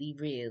 really,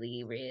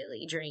 really,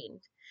 really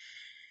drained.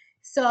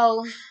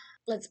 So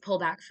let's pull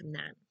back from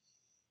that.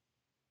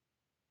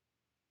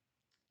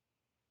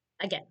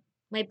 Again,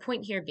 my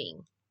point here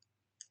being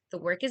the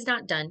work is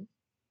not done.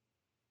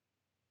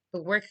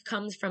 The work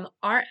comes from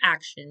our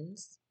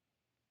actions,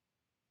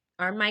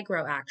 our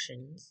micro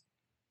actions,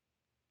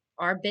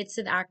 our bits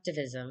of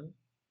activism,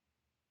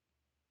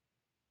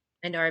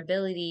 and our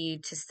ability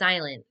to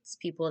silence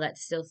people that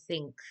still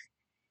think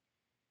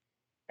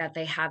that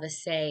they have a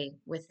say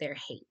with their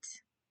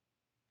hate.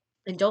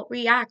 And don't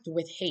react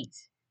with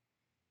hate.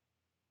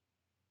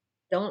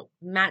 Don't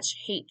match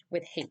hate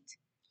with hate.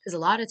 Because a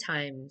lot of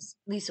times,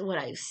 at least what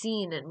I've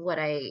seen and what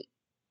I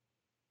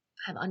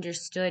have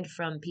understood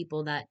from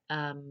people that,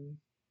 for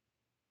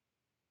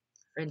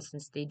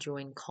instance, they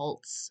join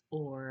cults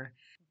or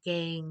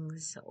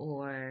gangs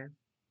or,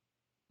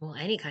 well,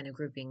 any kind of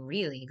grouping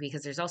really,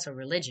 because there's also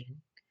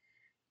religion.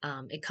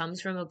 It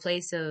comes from a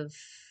place of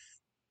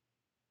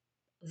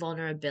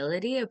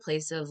vulnerability, a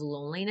place of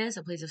loneliness,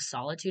 a place of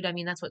solitude. I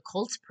mean, that's what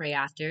cults pray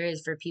after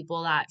is for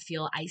people that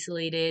feel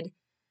isolated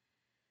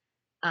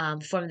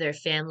from their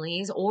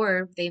families,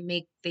 or they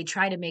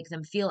try to make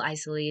them feel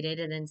isolated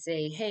and then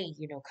say, hey,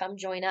 come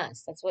join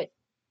us. That's what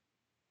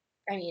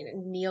I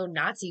mean,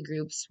 neo-Nazi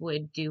groups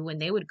would do when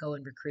they would go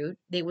and recruit.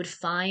 They would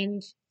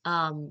find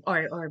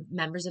or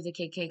members of the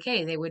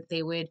KKK,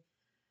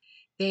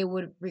 they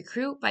would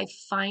recruit by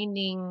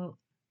finding,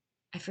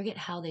 I forget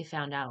how they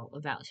found out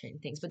about certain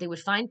things, but they would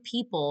find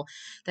people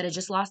that had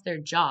just lost their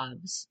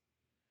jobs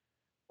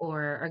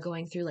or are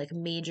going through like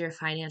major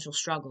financial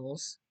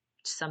struggles,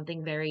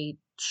 something very,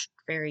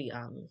 very,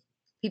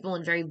 people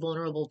in very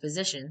vulnerable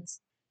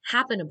positions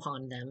happen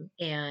upon them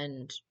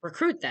and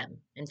recruit them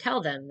and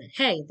tell them that,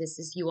 hey,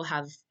 you will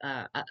have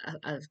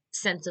a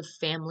sense of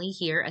family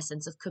here, a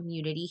sense of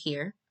community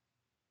here.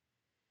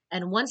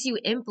 And once you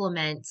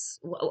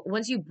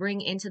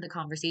bring into the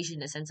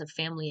conversation a sense of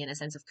family and a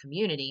sense of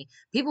community,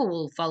 people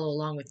will follow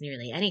along with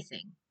nearly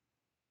anything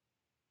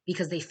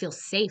because they feel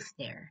safe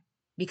there,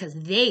 because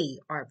they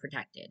are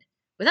protected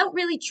without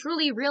really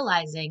truly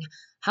realizing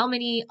how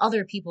many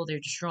other people they're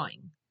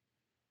destroying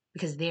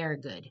because they're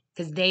good,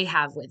 because they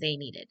have what they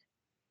needed.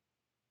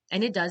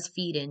 And it does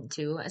feed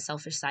into a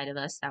selfish side of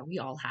us that we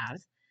all have,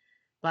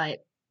 but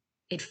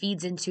it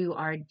feeds into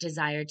our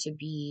desire to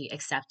be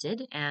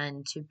accepted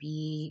and to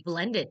be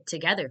blended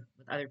together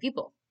with other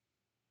people.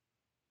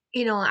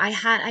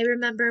 I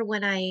remember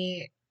when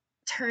I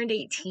turned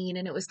 18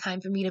 and it was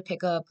time for me to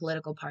pick a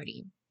political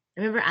party.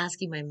 I remember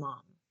asking my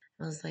mom.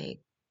 I was like,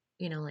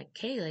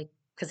 hey, like,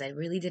 because I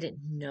really didn't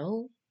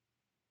know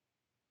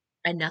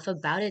enough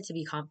about it to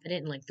be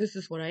confident and like, this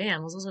is what I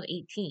am. I was also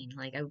 18.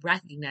 Like, I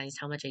recognized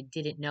how much I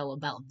didn't know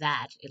about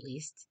that, at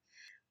least.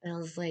 And I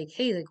was like,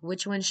 hey, like,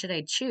 which one should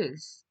I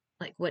choose?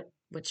 Like,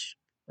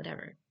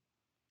 whatever.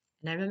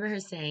 And I remember her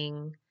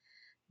saying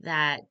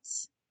that,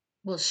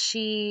 well,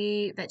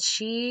 she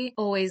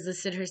always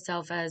listed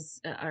herself as,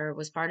 or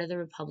was part of the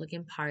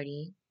Republican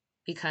Party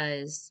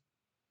because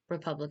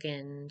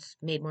Republicans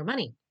made more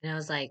money. And I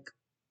was like,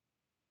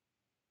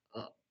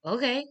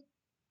 okay,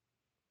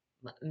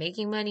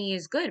 making money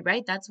is good,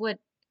 right? That's what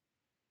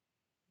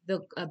the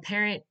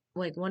apparent,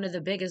 like, one of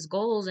the biggest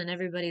goals in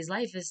everybody's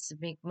life is to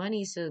make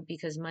money. So,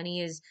 because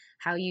money is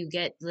how you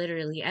get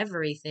literally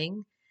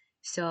everything.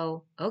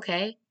 So,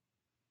 okay.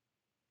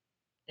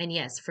 And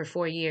yes, for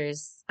 4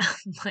 years of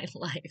my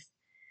life,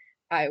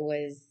 I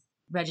was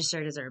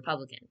registered as a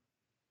Republican.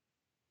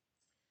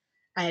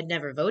 I had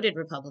never voted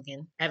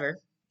Republican ever.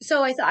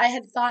 So I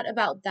had thought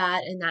about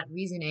that and that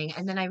reasoning,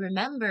 and then I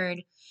remembered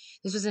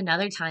this was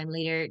another time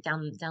later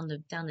down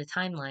the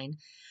timeline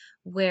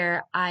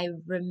where I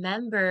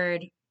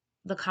remembered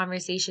the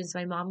conversations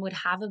my mom would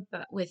have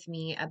with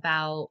me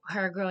about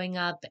her growing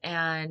up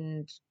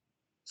and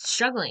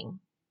struggling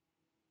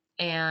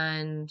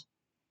and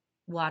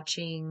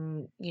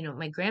watching,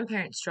 my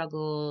grandparents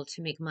struggle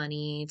to make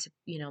money to,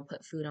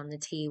 put food on the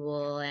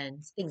table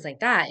and things like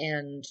that.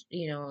 And,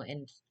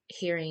 and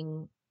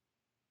hearing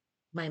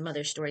my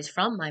mother's stories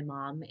from my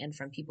mom and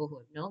from people who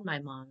have known my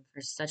mom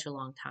for such a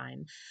long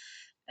time,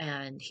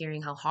 and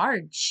hearing how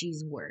hard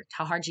she's worked,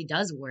 how hard she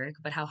does work,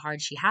 but how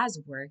hard she has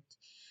worked,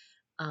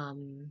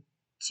 um,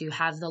 to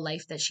have the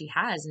life that she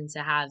has and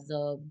to have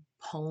the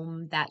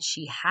home that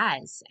she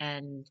has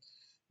and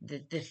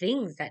the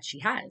things that she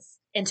has,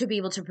 and to be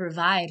able to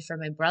provide for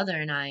my brother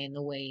and I in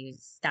the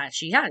ways that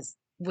she has,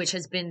 which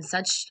has been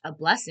such a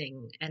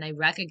blessing. And I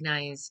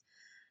recognize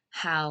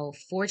how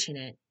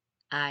fortunate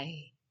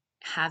I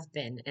have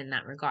been in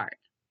that regard.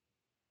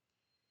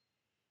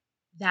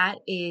 That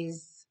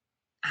is,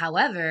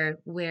 however,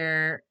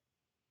 where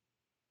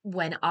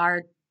when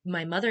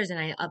my mother's and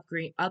I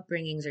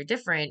upbringings are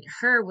different,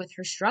 her with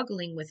her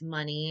struggling with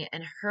money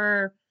and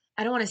her,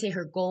 I don't want to say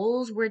her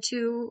goals were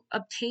to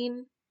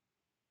obtain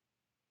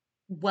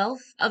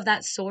wealth of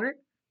that sort,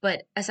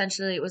 but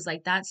essentially it was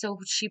like that. So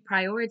she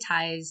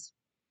prioritized,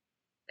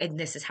 and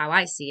this is how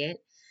I see it,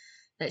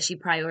 that she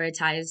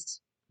prioritized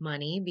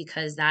money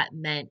because that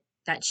meant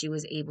that she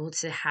was able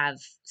to have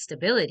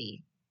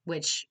stability,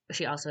 which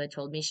she also had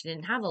told me she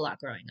didn't have a lot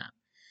growing up.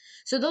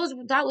 So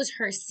that was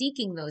her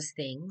seeking those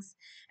things.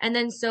 And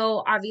then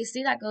so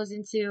obviously that goes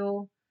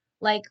into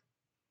like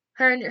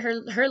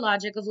her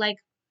logic of like,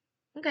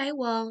 okay,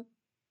 well,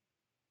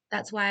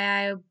 that's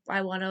why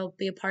I want to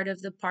be a part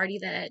of the party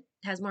that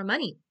has more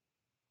money.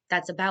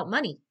 That's about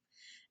money.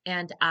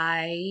 And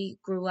I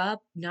grew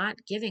up not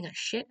giving a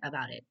shit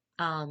about it.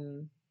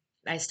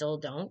 I still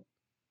don't.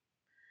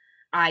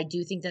 I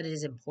do think that it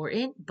is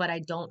important, but I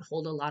don't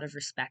hold a lot of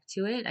respect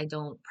to it. I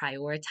don't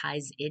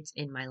prioritize it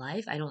in my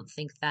life. I don't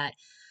think that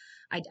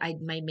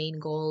my main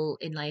goal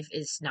in life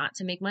is not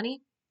to make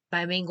money.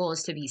 My main goal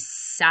is to be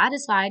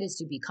satisfied, is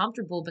to be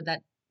comfortable, but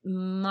that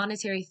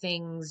monetary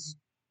things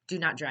do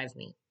not drive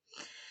me.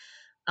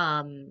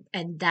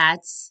 And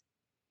that's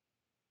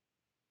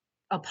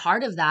a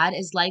part of that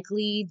is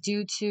likely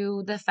due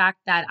to the fact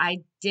that I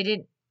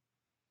didn't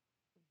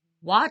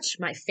watch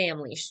my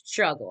family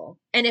struggle.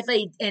 And if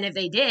they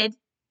did,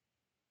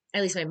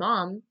 at least my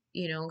mom,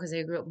 because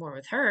I grew up more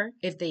with her,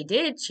 if they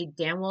did, she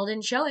damn well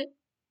didn't show it.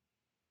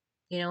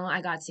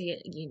 I got to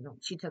get,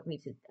 she took me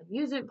to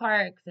amusement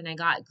parks and I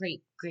got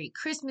great, great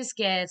Christmas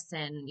gifts,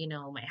 and,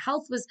 my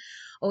health was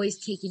always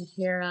taken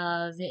care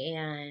of.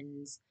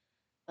 And,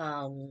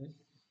 um,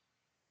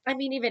 I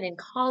mean, even in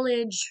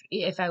college,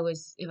 if I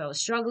was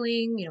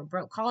struggling,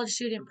 broke college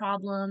student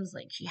problems,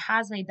 like she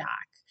has my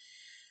back.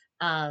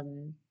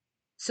 Um,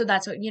 so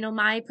that's what,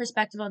 my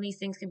perspective on these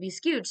things can be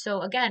skewed.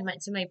 So again,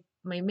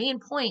 my main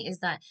point is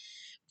that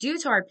due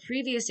to our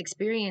previous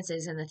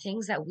experiences and the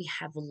things that we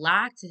have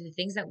lacked, and the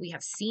things that we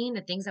have seen,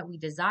 the things that we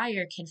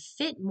desire can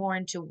fit more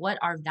into what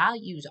our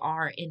values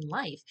are in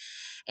life.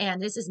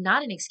 And this is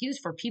not an excuse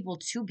for people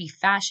to be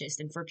fascist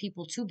and for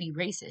people to be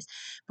racist,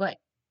 but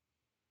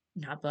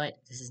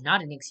this is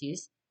not an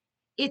excuse.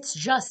 It's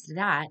just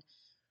that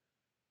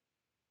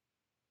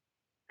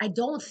I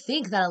don't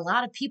think that a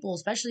lot of people,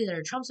 especially that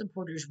are Trump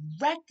supporters,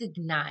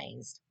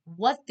 recognized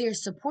what they're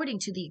supporting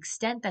to the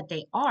extent that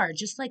they are.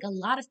 Just like a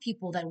lot of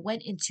people that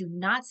went into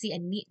Nazi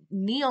and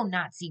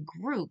neo-Nazi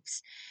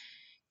groups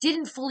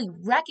didn't fully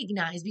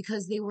recognize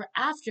because they were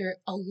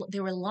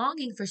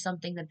longing for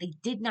something that they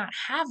did not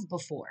have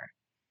before.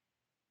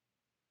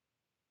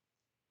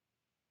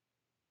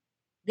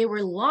 They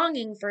were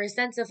longing for a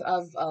sense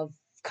of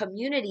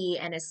community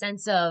and a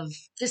sense of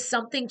just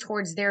something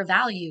towards their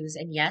values.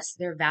 And yes,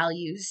 their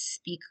values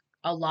speak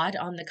a lot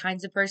on the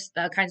kinds of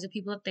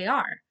people that they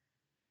are.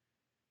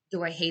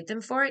 Do I hate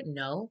them for it?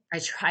 No. I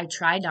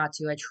try not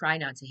to. I try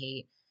not to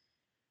hate,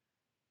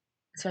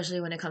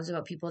 especially when it comes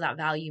about people that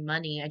value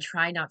money. I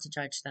try not to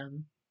judge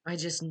them. I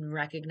just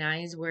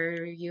recognize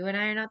where you and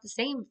I are not the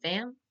same,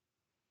 fam.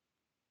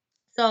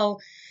 So,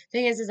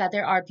 thing is that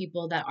there are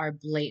people that are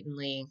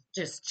blatantly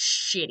just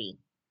shitty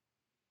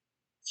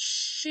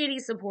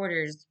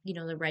supporters,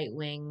 the right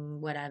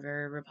wing,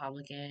 whatever,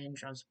 Republican,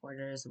 Trump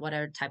supporters,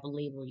 whatever type of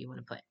label you want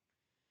to put.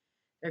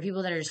 There are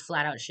people that are just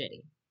flat out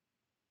shitty.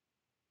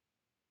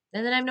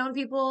 And then I've known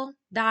people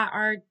that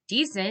are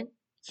decent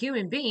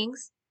human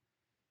beings,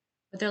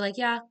 but they're like,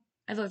 yeah,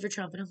 I vote for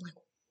Trump.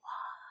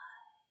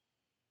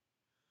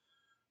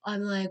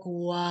 And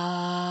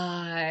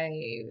why?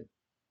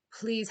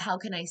 Please, how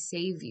can I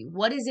save you?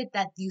 What is it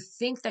that you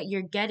think that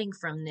you're getting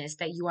from this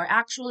that you are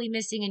actually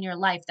missing in your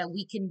life that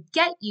we can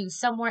get you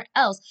somewhere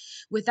else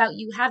without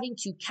you having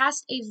to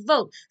cast a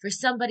vote for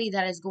somebody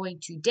that is going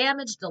to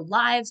damage the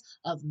lives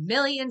of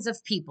millions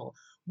of people?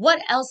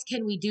 What else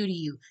can we do to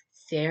you?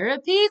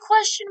 Therapy?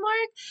 Question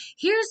mark.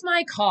 Here's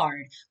my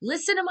card.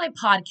 Listen to my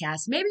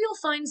podcast. Maybe you'll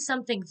find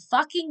something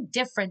fucking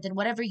different than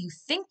whatever you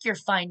think you're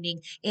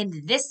finding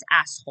in this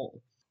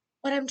asshole.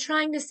 What I'm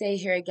trying to say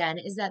here again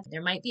is that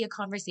there might be a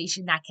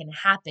conversation that can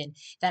happen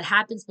that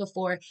happens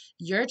before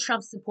you're a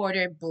Trump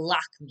supporter,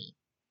 block me.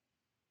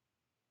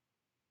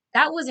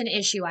 That was an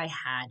issue I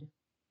had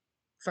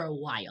for a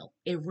while.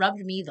 It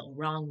rubbed me the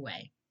wrong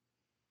way.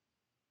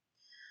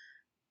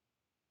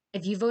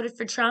 If you voted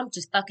for Trump,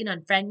 just fucking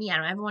unfriend me. I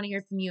don't ever want to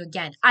hear from you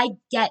again. I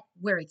get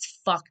where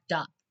it's fucked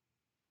up.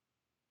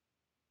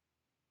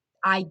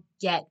 I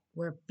get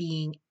where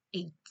being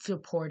a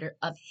supporter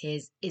of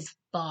his is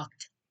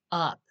fucked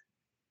up.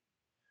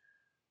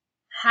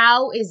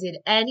 How is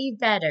it any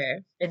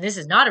better? And this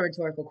is not a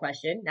rhetorical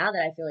question. Now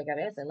that I feel like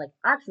I've answered,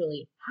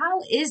 actually,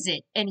 how is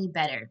it any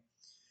better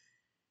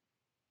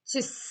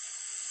to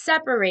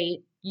separate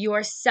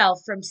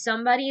yourself from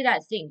somebody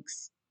that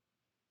thinks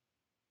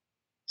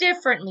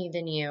differently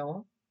than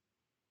you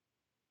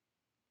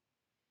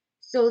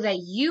so that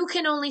you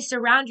can only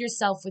surround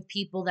yourself with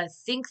people that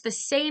think the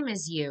same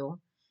as you,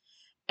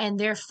 and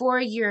therefore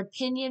your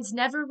opinions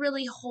never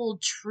really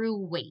hold true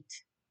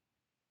weight?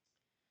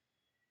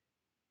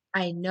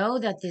 I know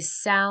that this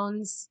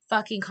sounds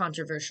fucking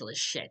controversial as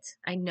shit.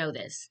 I know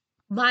this.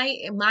 My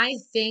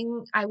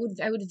thing, I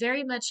would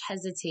very much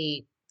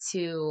hesitate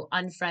to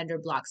unfriend or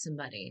block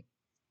somebody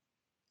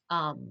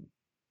um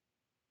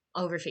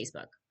over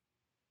Facebook.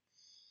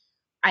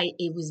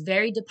 It was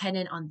very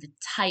dependent on the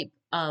type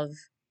of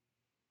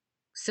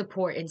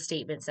support and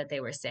statements that they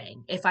were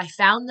saying. If I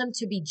found them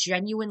to be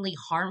genuinely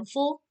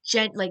harmful,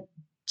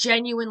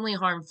 genuinely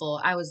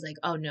harmful, I was like,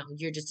 oh no,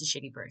 you're just a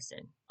shitty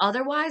person.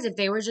 Otherwise, if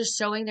they were just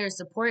showing their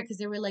support because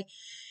they were like,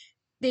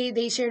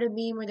 they shared a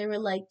meme where they were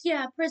like,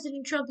 yeah,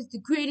 President Trump is the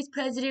greatest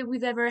president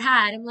we've ever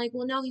had. I'm like,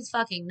 well, no, he's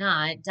fucking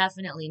not.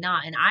 Definitely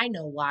not. And I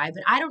know why,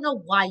 but I don't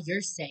know why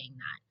you're saying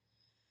that.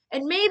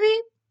 And maybe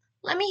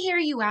let me hear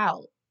you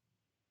out.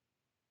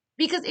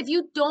 Because if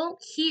you don't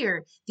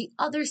hear the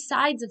other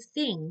sides of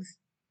things,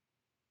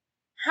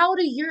 how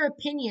do your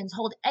opinions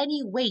hold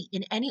any weight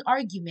in any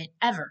argument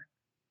ever?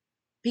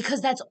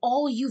 Because that's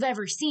all you've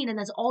ever seen and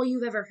that's all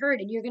you've ever heard,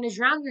 and you're going to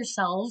drown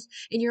yourselves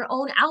in your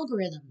own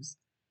algorithms.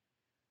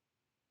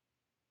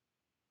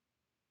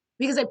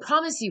 Because I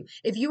promise you,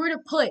 if you were to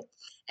put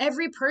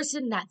every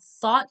person that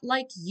thought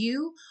like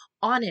you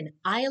on an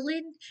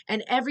island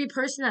and every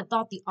person that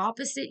thought the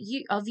opposite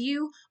of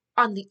you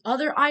on the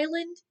other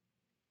island,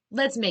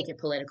 let's make it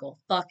political.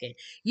 Fuck it.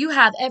 You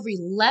have every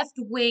left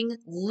wing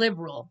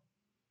liberal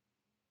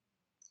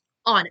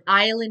on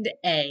island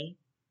A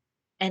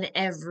and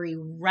every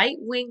right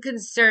wing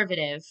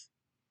conservative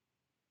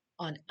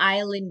on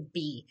island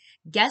B.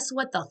 Guess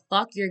what the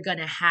fuck you're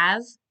gonna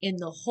have in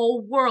the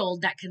whole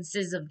world that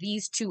consists of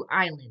these two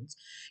islands?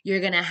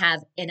 You're gonna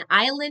have an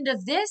island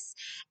of this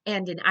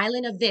and an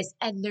island of this,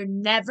 and they're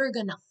never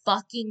gonna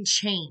fucking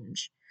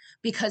change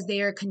because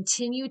they are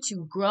continue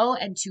to grow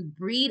and to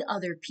breed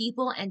other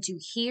people and to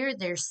hear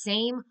their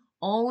same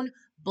own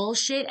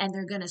bullshit, and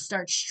they're gonna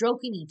start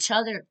stroking each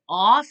other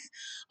off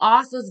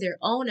of their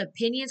own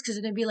opinions because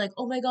they're gonna be like,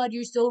 oh my god,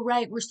 you're so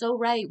right, we're so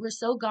right, we're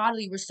so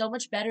godly, we're so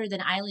much better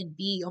than island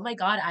B. Oh my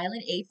god,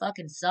 island A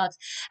fucking sucks.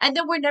 And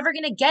then we're never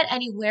gonna get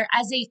anywhere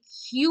as a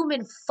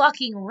human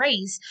fucking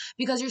race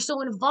because you're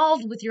so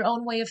involved with your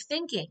own way of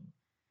thinking.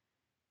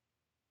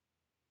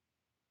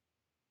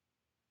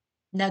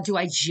 Now, do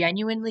I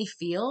genuinely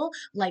feel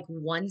like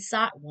one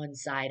side,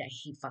 I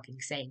hate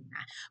fucking saying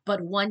that,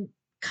 but one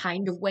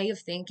kind of way of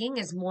thinking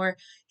is more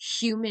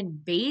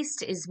human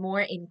based, is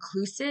more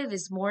inclusive,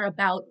 is more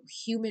about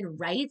human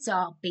rights,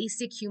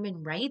 basic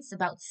human rights,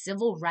 about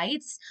civil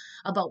rights,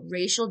 about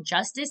racial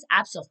justice?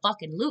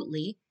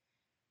 Absolutely.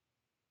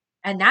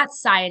 And that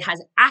side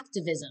has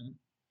activism,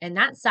 and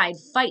that side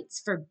fights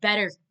for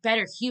better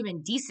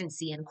human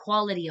decency and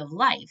quality of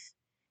life.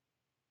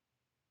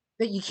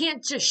 But you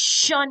can't just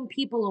shun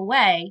people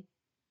away,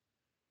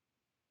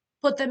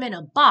 put them in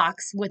a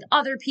box with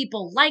other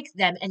people like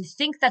them and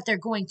think that they're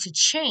going to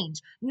change.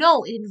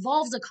 No, it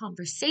involves a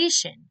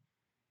conversation.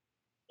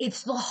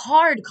 It's the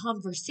hard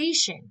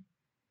conversation.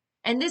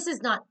 And this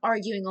is not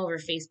arguing over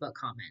Facebook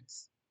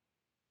comments.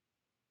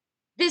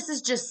 This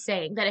is just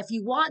saying that if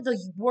you want the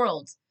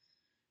world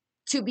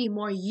to be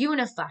more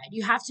unified,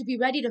 you have to be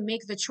ready to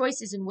make the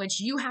choices in which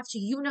you have to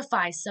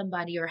unify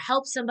somebody or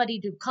help somebody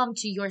to come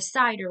to your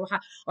side,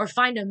 or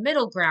find a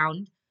middle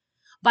ground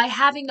by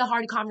having the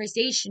hard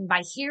conversation,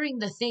 by hearing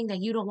the thing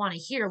that you don't want to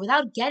hear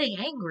without getting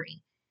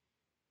angry.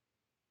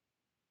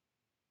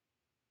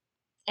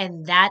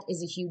 And that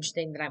is a huge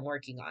thing that I'm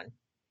working on.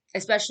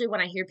 Especially when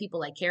I hear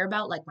people I care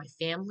about, like my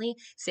family,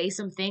 say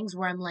some things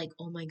where I'm like,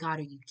 oh my God,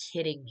 are you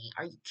kidding me?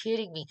 Are you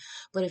kidding me?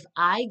 But if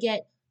I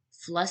get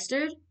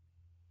flustered,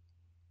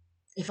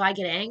 if I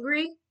get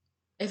angry,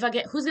 who's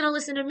going to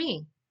listen to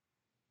me?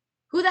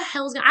 Who the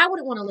hell's going to, I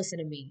wouldn't want to listen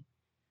to me.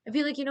 I'd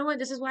be like, you know what?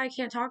 This is why I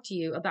can't talk to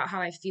you about how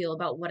I feel,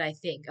 about what I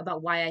think,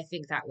 about why I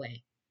think that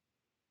way.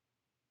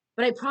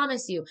 But I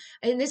promise you,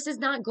 and this does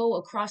not go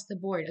across the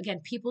board.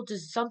 Again,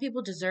 some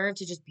people deserve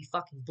to just be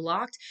fucking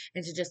blocked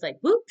and to just like,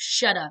 whoop,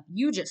 shut up.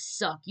 You just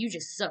suck. You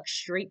just suck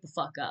straight the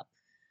fuck up.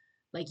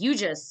 Like you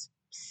just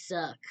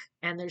suck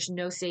and there's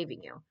no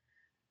saving you.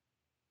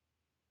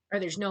 Or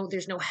there's no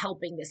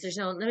helping this.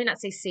 Let me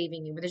not say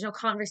saving you, but there's no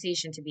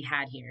conversation to be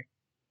had here.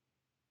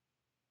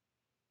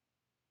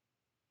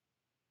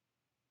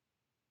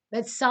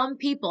 But some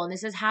people, and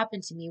this has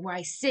happened to me, where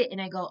I sit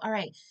and I go, all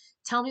right,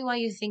 tell me why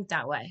you think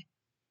that way.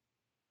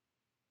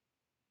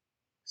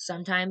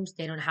 Sometimes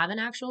they don't have an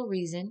actual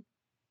reason,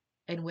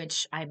 in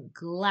which I'm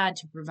glad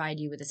to provide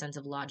you with a sense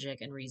of logic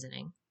and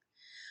reasoning.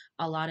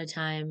 A lot of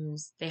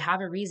times they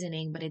have a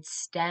reasoning, but it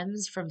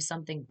stems from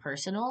something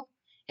personal,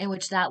 in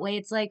which that way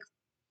it's like,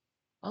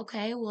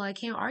 okay, well, I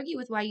can't argue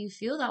with why you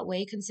feel that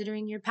way,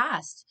 considering your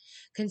past,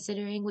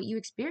 considering what you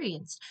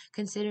experienced,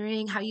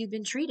 considering how you've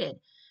been treated.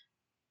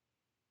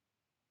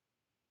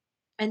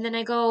 And then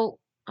I go,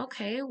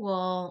 okay,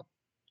 well,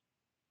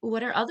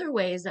 what are other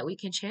ways that we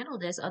can channel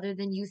this other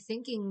than you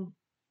thinking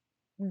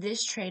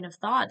this train of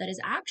thought that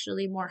is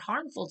actually more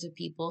harmful to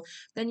people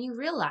than you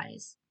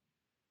realize?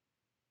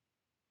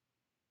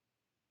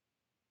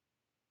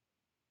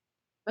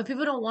 But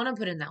people don't want to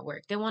put in that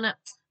work. They want to,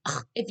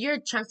 if you're a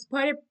Trump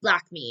supporter,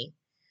 block me.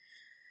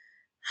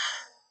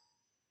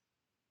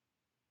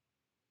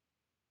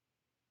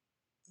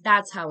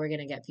 That's how we're going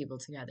to get people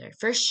together,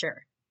 for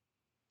sure.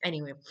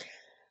 Anyway,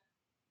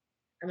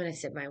 I'm going to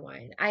sip my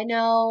wine. I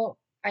know.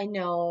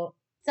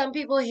 Some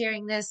people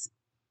hearing this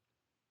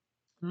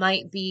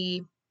might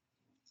be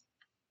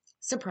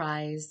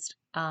surprised,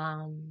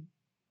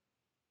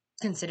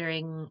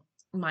 considering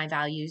my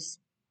values,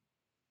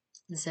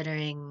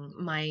 considering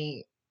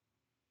my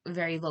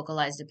very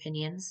vocalized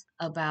opinions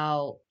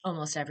about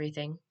almost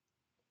everything.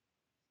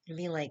 I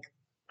mean, like,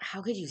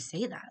 how could you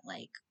say that?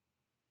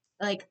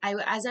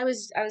 As I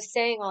was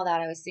saying all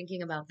that, I was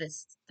thinking about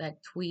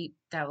that tweet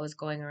that was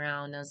going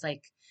around. I was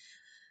like,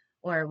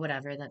 or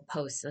whatever, that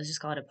post. Let's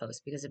just call it a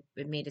post because it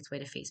made its way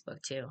to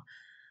Facebook too.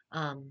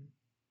 Um,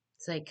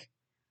 it's like,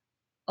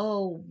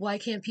 oh, why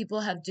can't people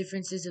have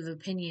differences of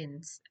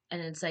opinions?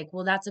 And it's like,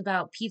 well, that's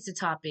about pizza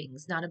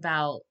toppings, not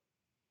about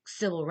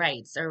civil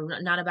rights, or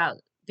not about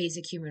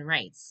basic human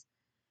rights.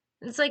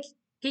 It's like,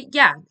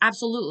 yeah,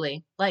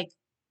 absolutely. Like,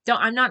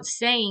 I'm not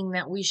saying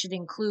that we should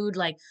include,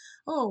 like,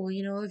 oh,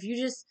 if you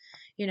just,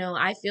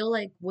 I feel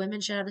like women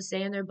should have a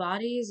say in their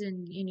bodies,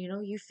 and,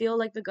 you feel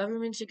like the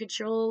government should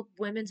control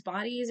women's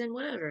bodies and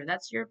whatever.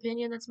 That's your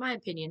opinion. That's my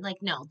opinion. Like,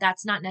 no,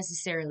 that's not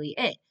necessarily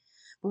it.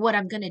 But what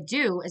I'm going to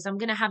do is I'm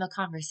going to have a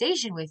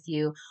conversation with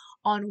you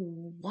on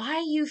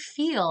why you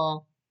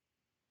feel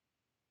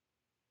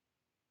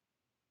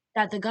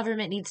that the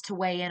government needs to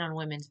weigh in on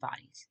women's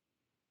bodies.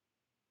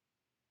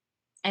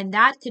 And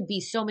that could be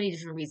so many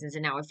different reasons.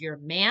 And now, if you're a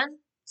man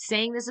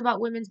saying this about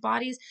women's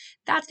bodies,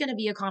 that's going to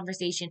be a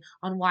conversation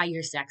on why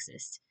you're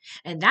sexist.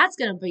 And that's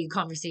going to be a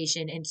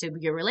conversation into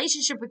your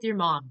relationship with your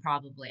mom,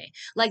 probably.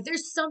 Like,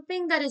 there's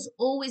something that is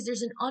always,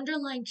 there's an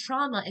underlying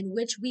trauma in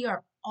which we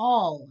are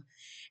all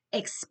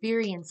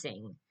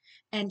experiencing.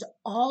 And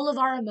all of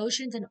our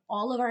emotions and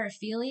all of our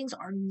feelings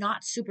are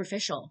not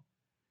superficial.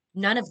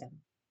 None of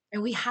them.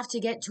 And we have to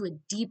get to a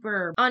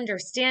deeper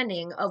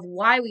understanding of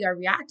why we are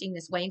reacting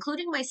this way,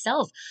 including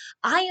myself.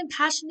 I am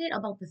passionate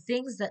about the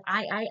things that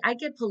I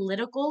get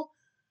political,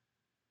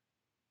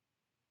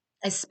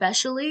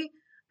 especially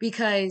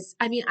because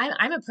I'm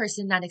a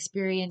person that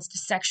experienced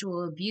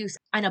sexual abuse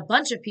and a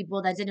bunch of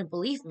people that didn't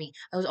believe me.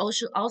 I was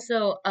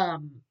also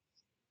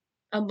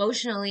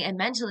emotionally and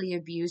mentally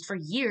abused for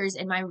years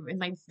in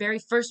my very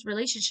first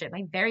relationship,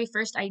 my very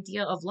first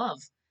idea of love.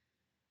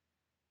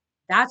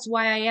 That's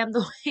why I am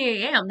the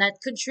way I am. That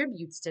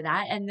contributes to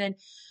that. And then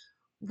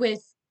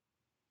with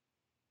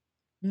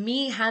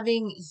me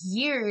having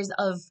years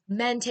of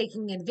men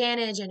taking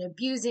advantage and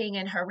abusing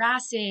and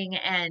harassing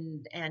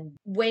and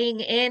weighing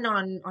in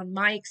on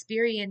my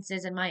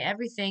experiences and my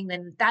everything,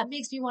 then that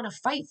makes me want to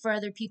fight for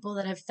other people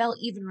that have felt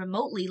even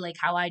remotely like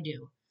how I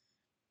do.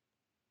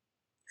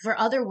 For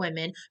other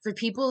women, for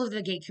people of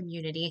the gay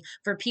community,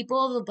 for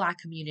people of the Black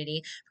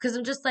community, because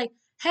I'm just like,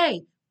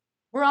 hey,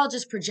 we're all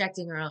just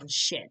projecting our own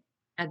shit.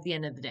 at the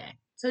end of the day.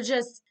 So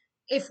just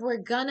if we're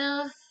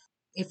gonna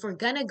if we're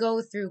gonna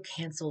go through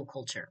cancel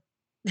culture,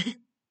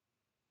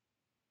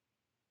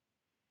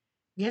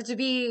 we have to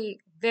be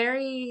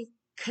very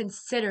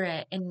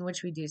considerate in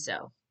which we do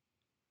so.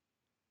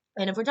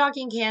 And if we're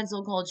talking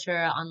cancel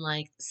culture on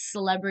like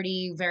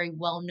celebrity, very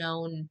well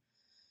known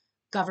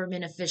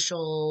government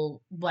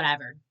official,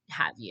 whatever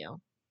have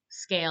you,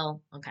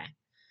 scale, okay.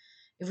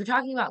 If we're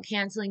talking about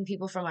canceling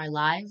people from our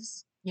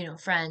lives,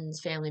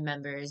 friends, family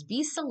members,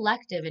 be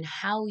selective in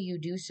how you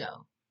do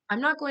so.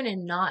 I'm not going to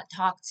not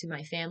talk to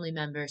my family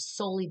members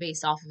solely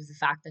based off of the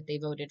fact that they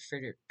voted for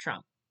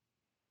Trump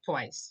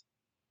twice.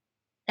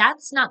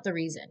 That's not the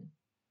reason.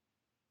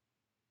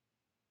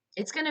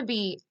 It's going to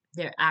be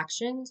their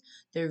actions,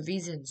 their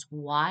reasons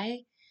why,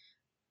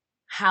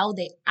 how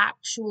they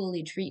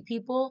actually treat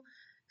people.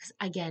 Because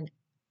again,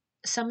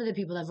 some of the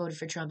people that voted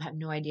for Trump have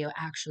no idea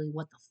actually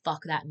what the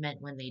fuck that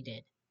meant when they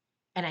did.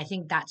 And I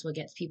think that's what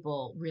gets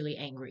people really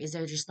angry is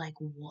they're just like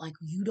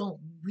you don't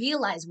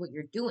realize what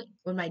you're doing.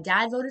 When my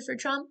dad voted for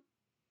Trump,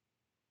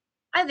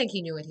 I think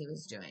he knew what he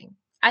was doing.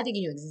 I think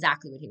he knew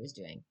exactly what he was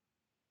doing.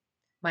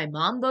 My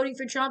mom voting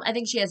for Trump, I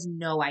think she has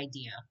no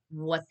idea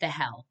what the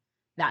hell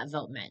that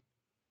vote meant.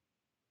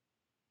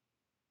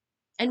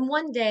 And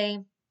one day,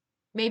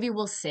 maybe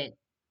we'll sit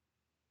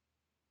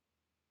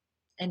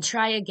and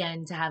try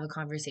again to have a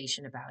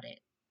conversation about it.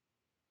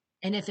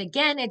 And if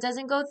again it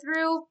doesn't go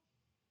through,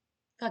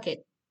 fuck it.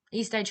 At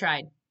least I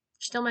tried. You're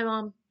still my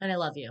mom, and I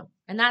love you.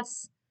 And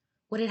that's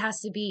what it has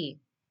to be.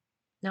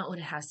 Not what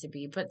it has to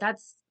be, but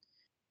that's,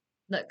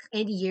 look,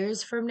 in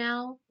years from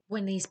now,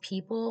 when these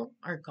people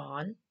are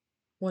gone,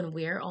 when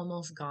we're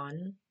almost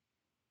gone,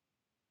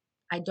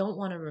 I don't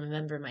want to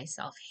remember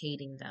myself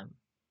hating them,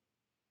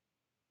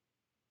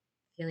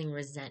 feeling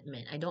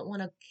resentment. I don't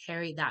want to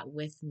carry that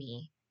with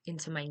me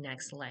into my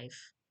next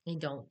life. I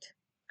don't.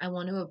 I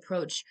want to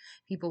approach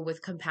people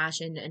with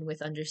compassion and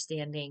with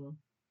understanding,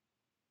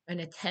 an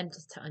attempt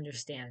to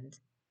understand.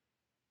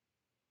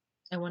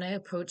 I want to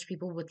approach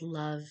people with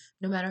love,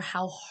 no matter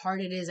how hard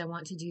it is. I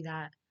want to do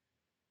that.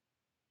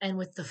 And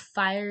with the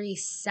fiery,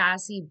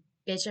 sassy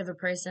bitch of a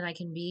person I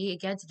can be, it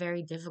gets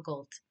very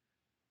difficult.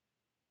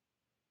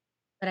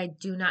 But I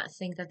do not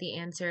think that the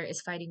answer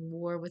is fighting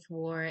war with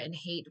war and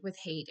hate with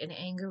hate and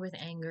anger with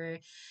anger.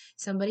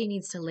 Somebody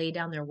needs to lay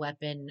down their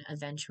weapon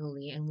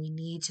eventually, and we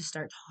need to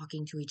start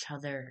talking to each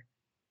other.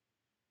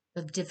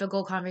 The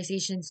difficult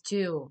conversations,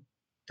 too.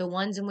 The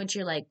ones in which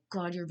you're like,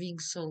 God, you're being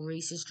so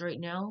racist right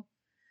now.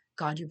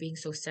 God, you're being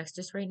so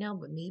sexist right now.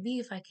 But maybe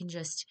if I can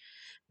just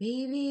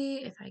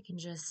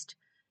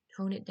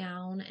tone it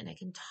down and I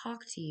can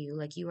talk to you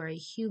like you are a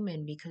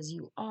human because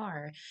you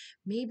are,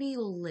 maybe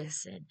you'll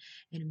listen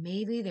and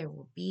maybe there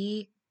will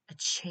be a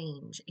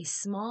change, a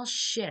small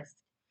shift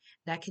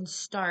that can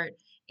start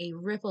a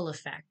ripple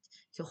effect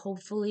to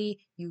hopefully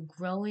you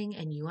growing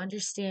and you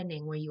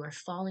understanding where you are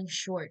falling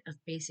short of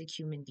basic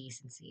human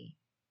decency.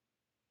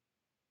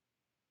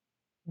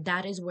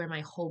 That is where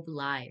my hope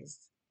lies.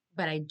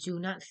 But I do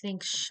not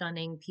think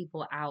shunning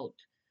people out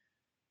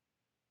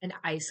and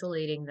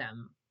isolating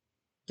them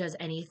does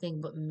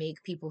anything but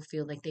make people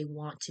feel like they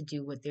want to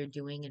do what they're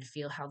doing and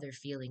feel how they're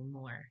feeling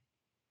more.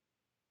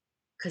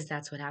 Because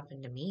that's what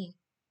happened to me.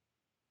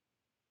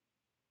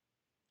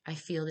 I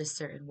feel this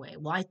certain way.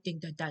 Well, I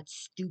think that that's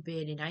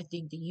stupid and I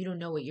think that you don't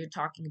know what you're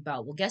talking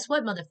about. Well, guess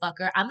what,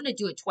 motherfucker? I'm going to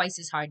do it twice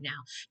as hard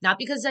now. Not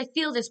because I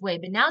feel this way,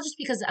 but now just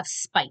because of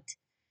spite.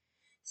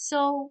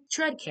 So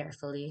tread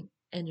carefully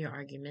in your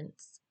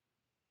arguments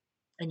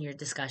and your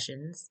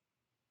discussions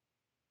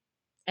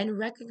and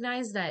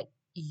recognize that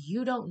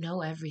you don't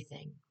know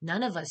everything.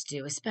 None of us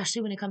do,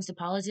 especially when it comes to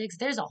politics.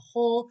 There's a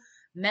whole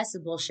mess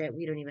of bullshit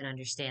we don't even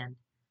understand.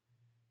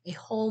 A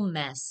whole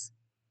mess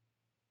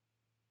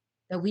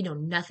that we know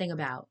nothing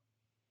about.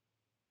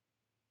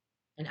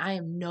 And I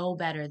am no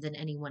better than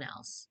anyone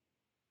else.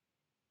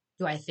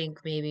 Do I think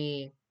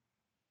maybe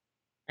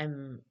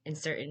I'm in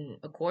certain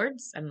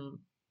accords? I'm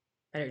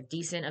better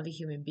decent of a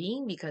human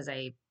being because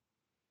I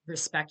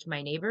respect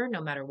my neighbor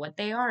no matter what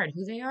they are and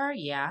who they are?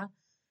 Yeah.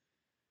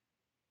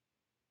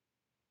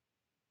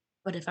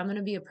 But if I'm going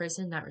to be a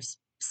person that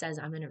says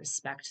I'm going to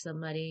respect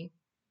somebody,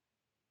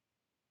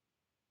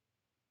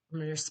 I'm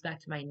going to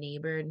respect my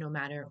neighbor no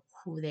matter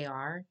who they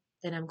are,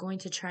 then I'm going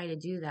to try to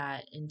do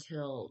that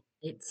until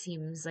it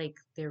seems like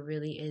there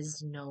really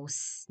is no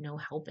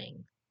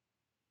helping.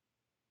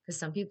 Because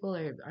some people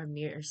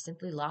are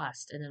simply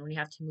lost, and then we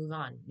have to move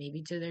on,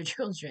 maybe to their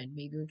children.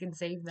 Maybe we can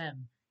save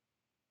them.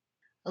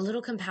 A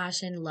little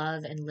compassion,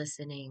 love, and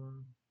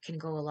listening can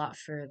go a lot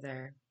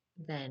further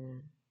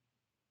than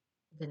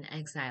than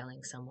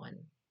exiling someone.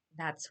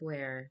 That's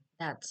where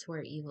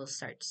evil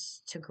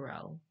starts to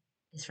grow.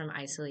 Is from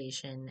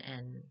isolation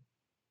and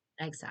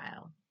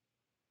exile.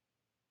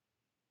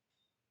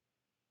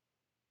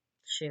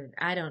 Shoot,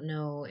 I don't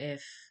know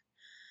if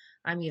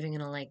I'm even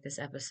gonna like this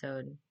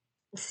episode.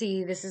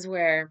 See, this is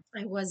where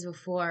I was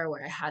before,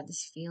 where I had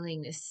this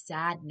feeling, this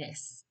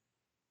sadness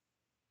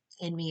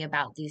in me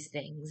about these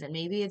things. And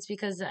maybe it's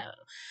because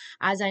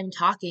as I'm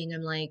talking,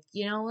 I'm like,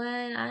 you know what?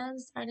 I'm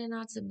starting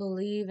not to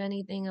believe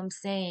anything I'm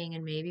saying.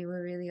 And maybe we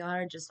really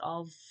are just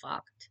all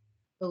fucked.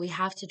 But we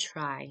have to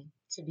try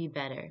to be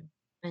better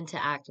and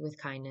to act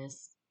with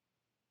kindness,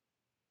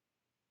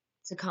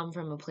 to come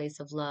from a place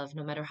of love,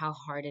 no matter how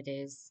hard it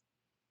is.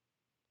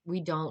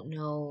 We don't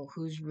know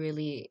who's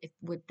really,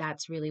 what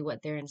that's really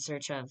what they're in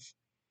search of.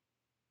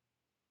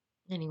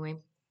 Anyway,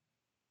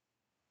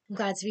 I'm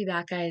glad to be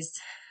back, guys.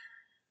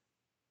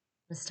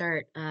 I'm gonna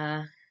start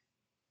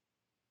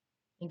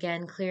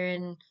again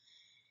clearing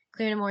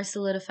a more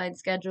solidified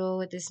schedule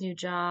with this new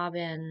job,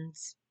 and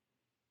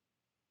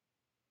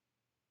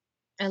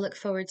I look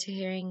forward to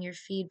hearing your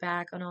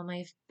feedback on all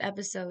my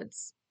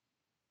episodes.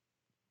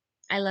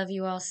 I love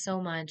you all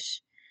so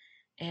much,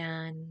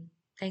 and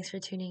thanks for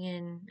tuning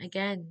in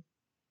again,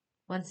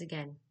 once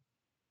again.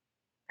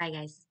 Bye,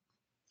 guys.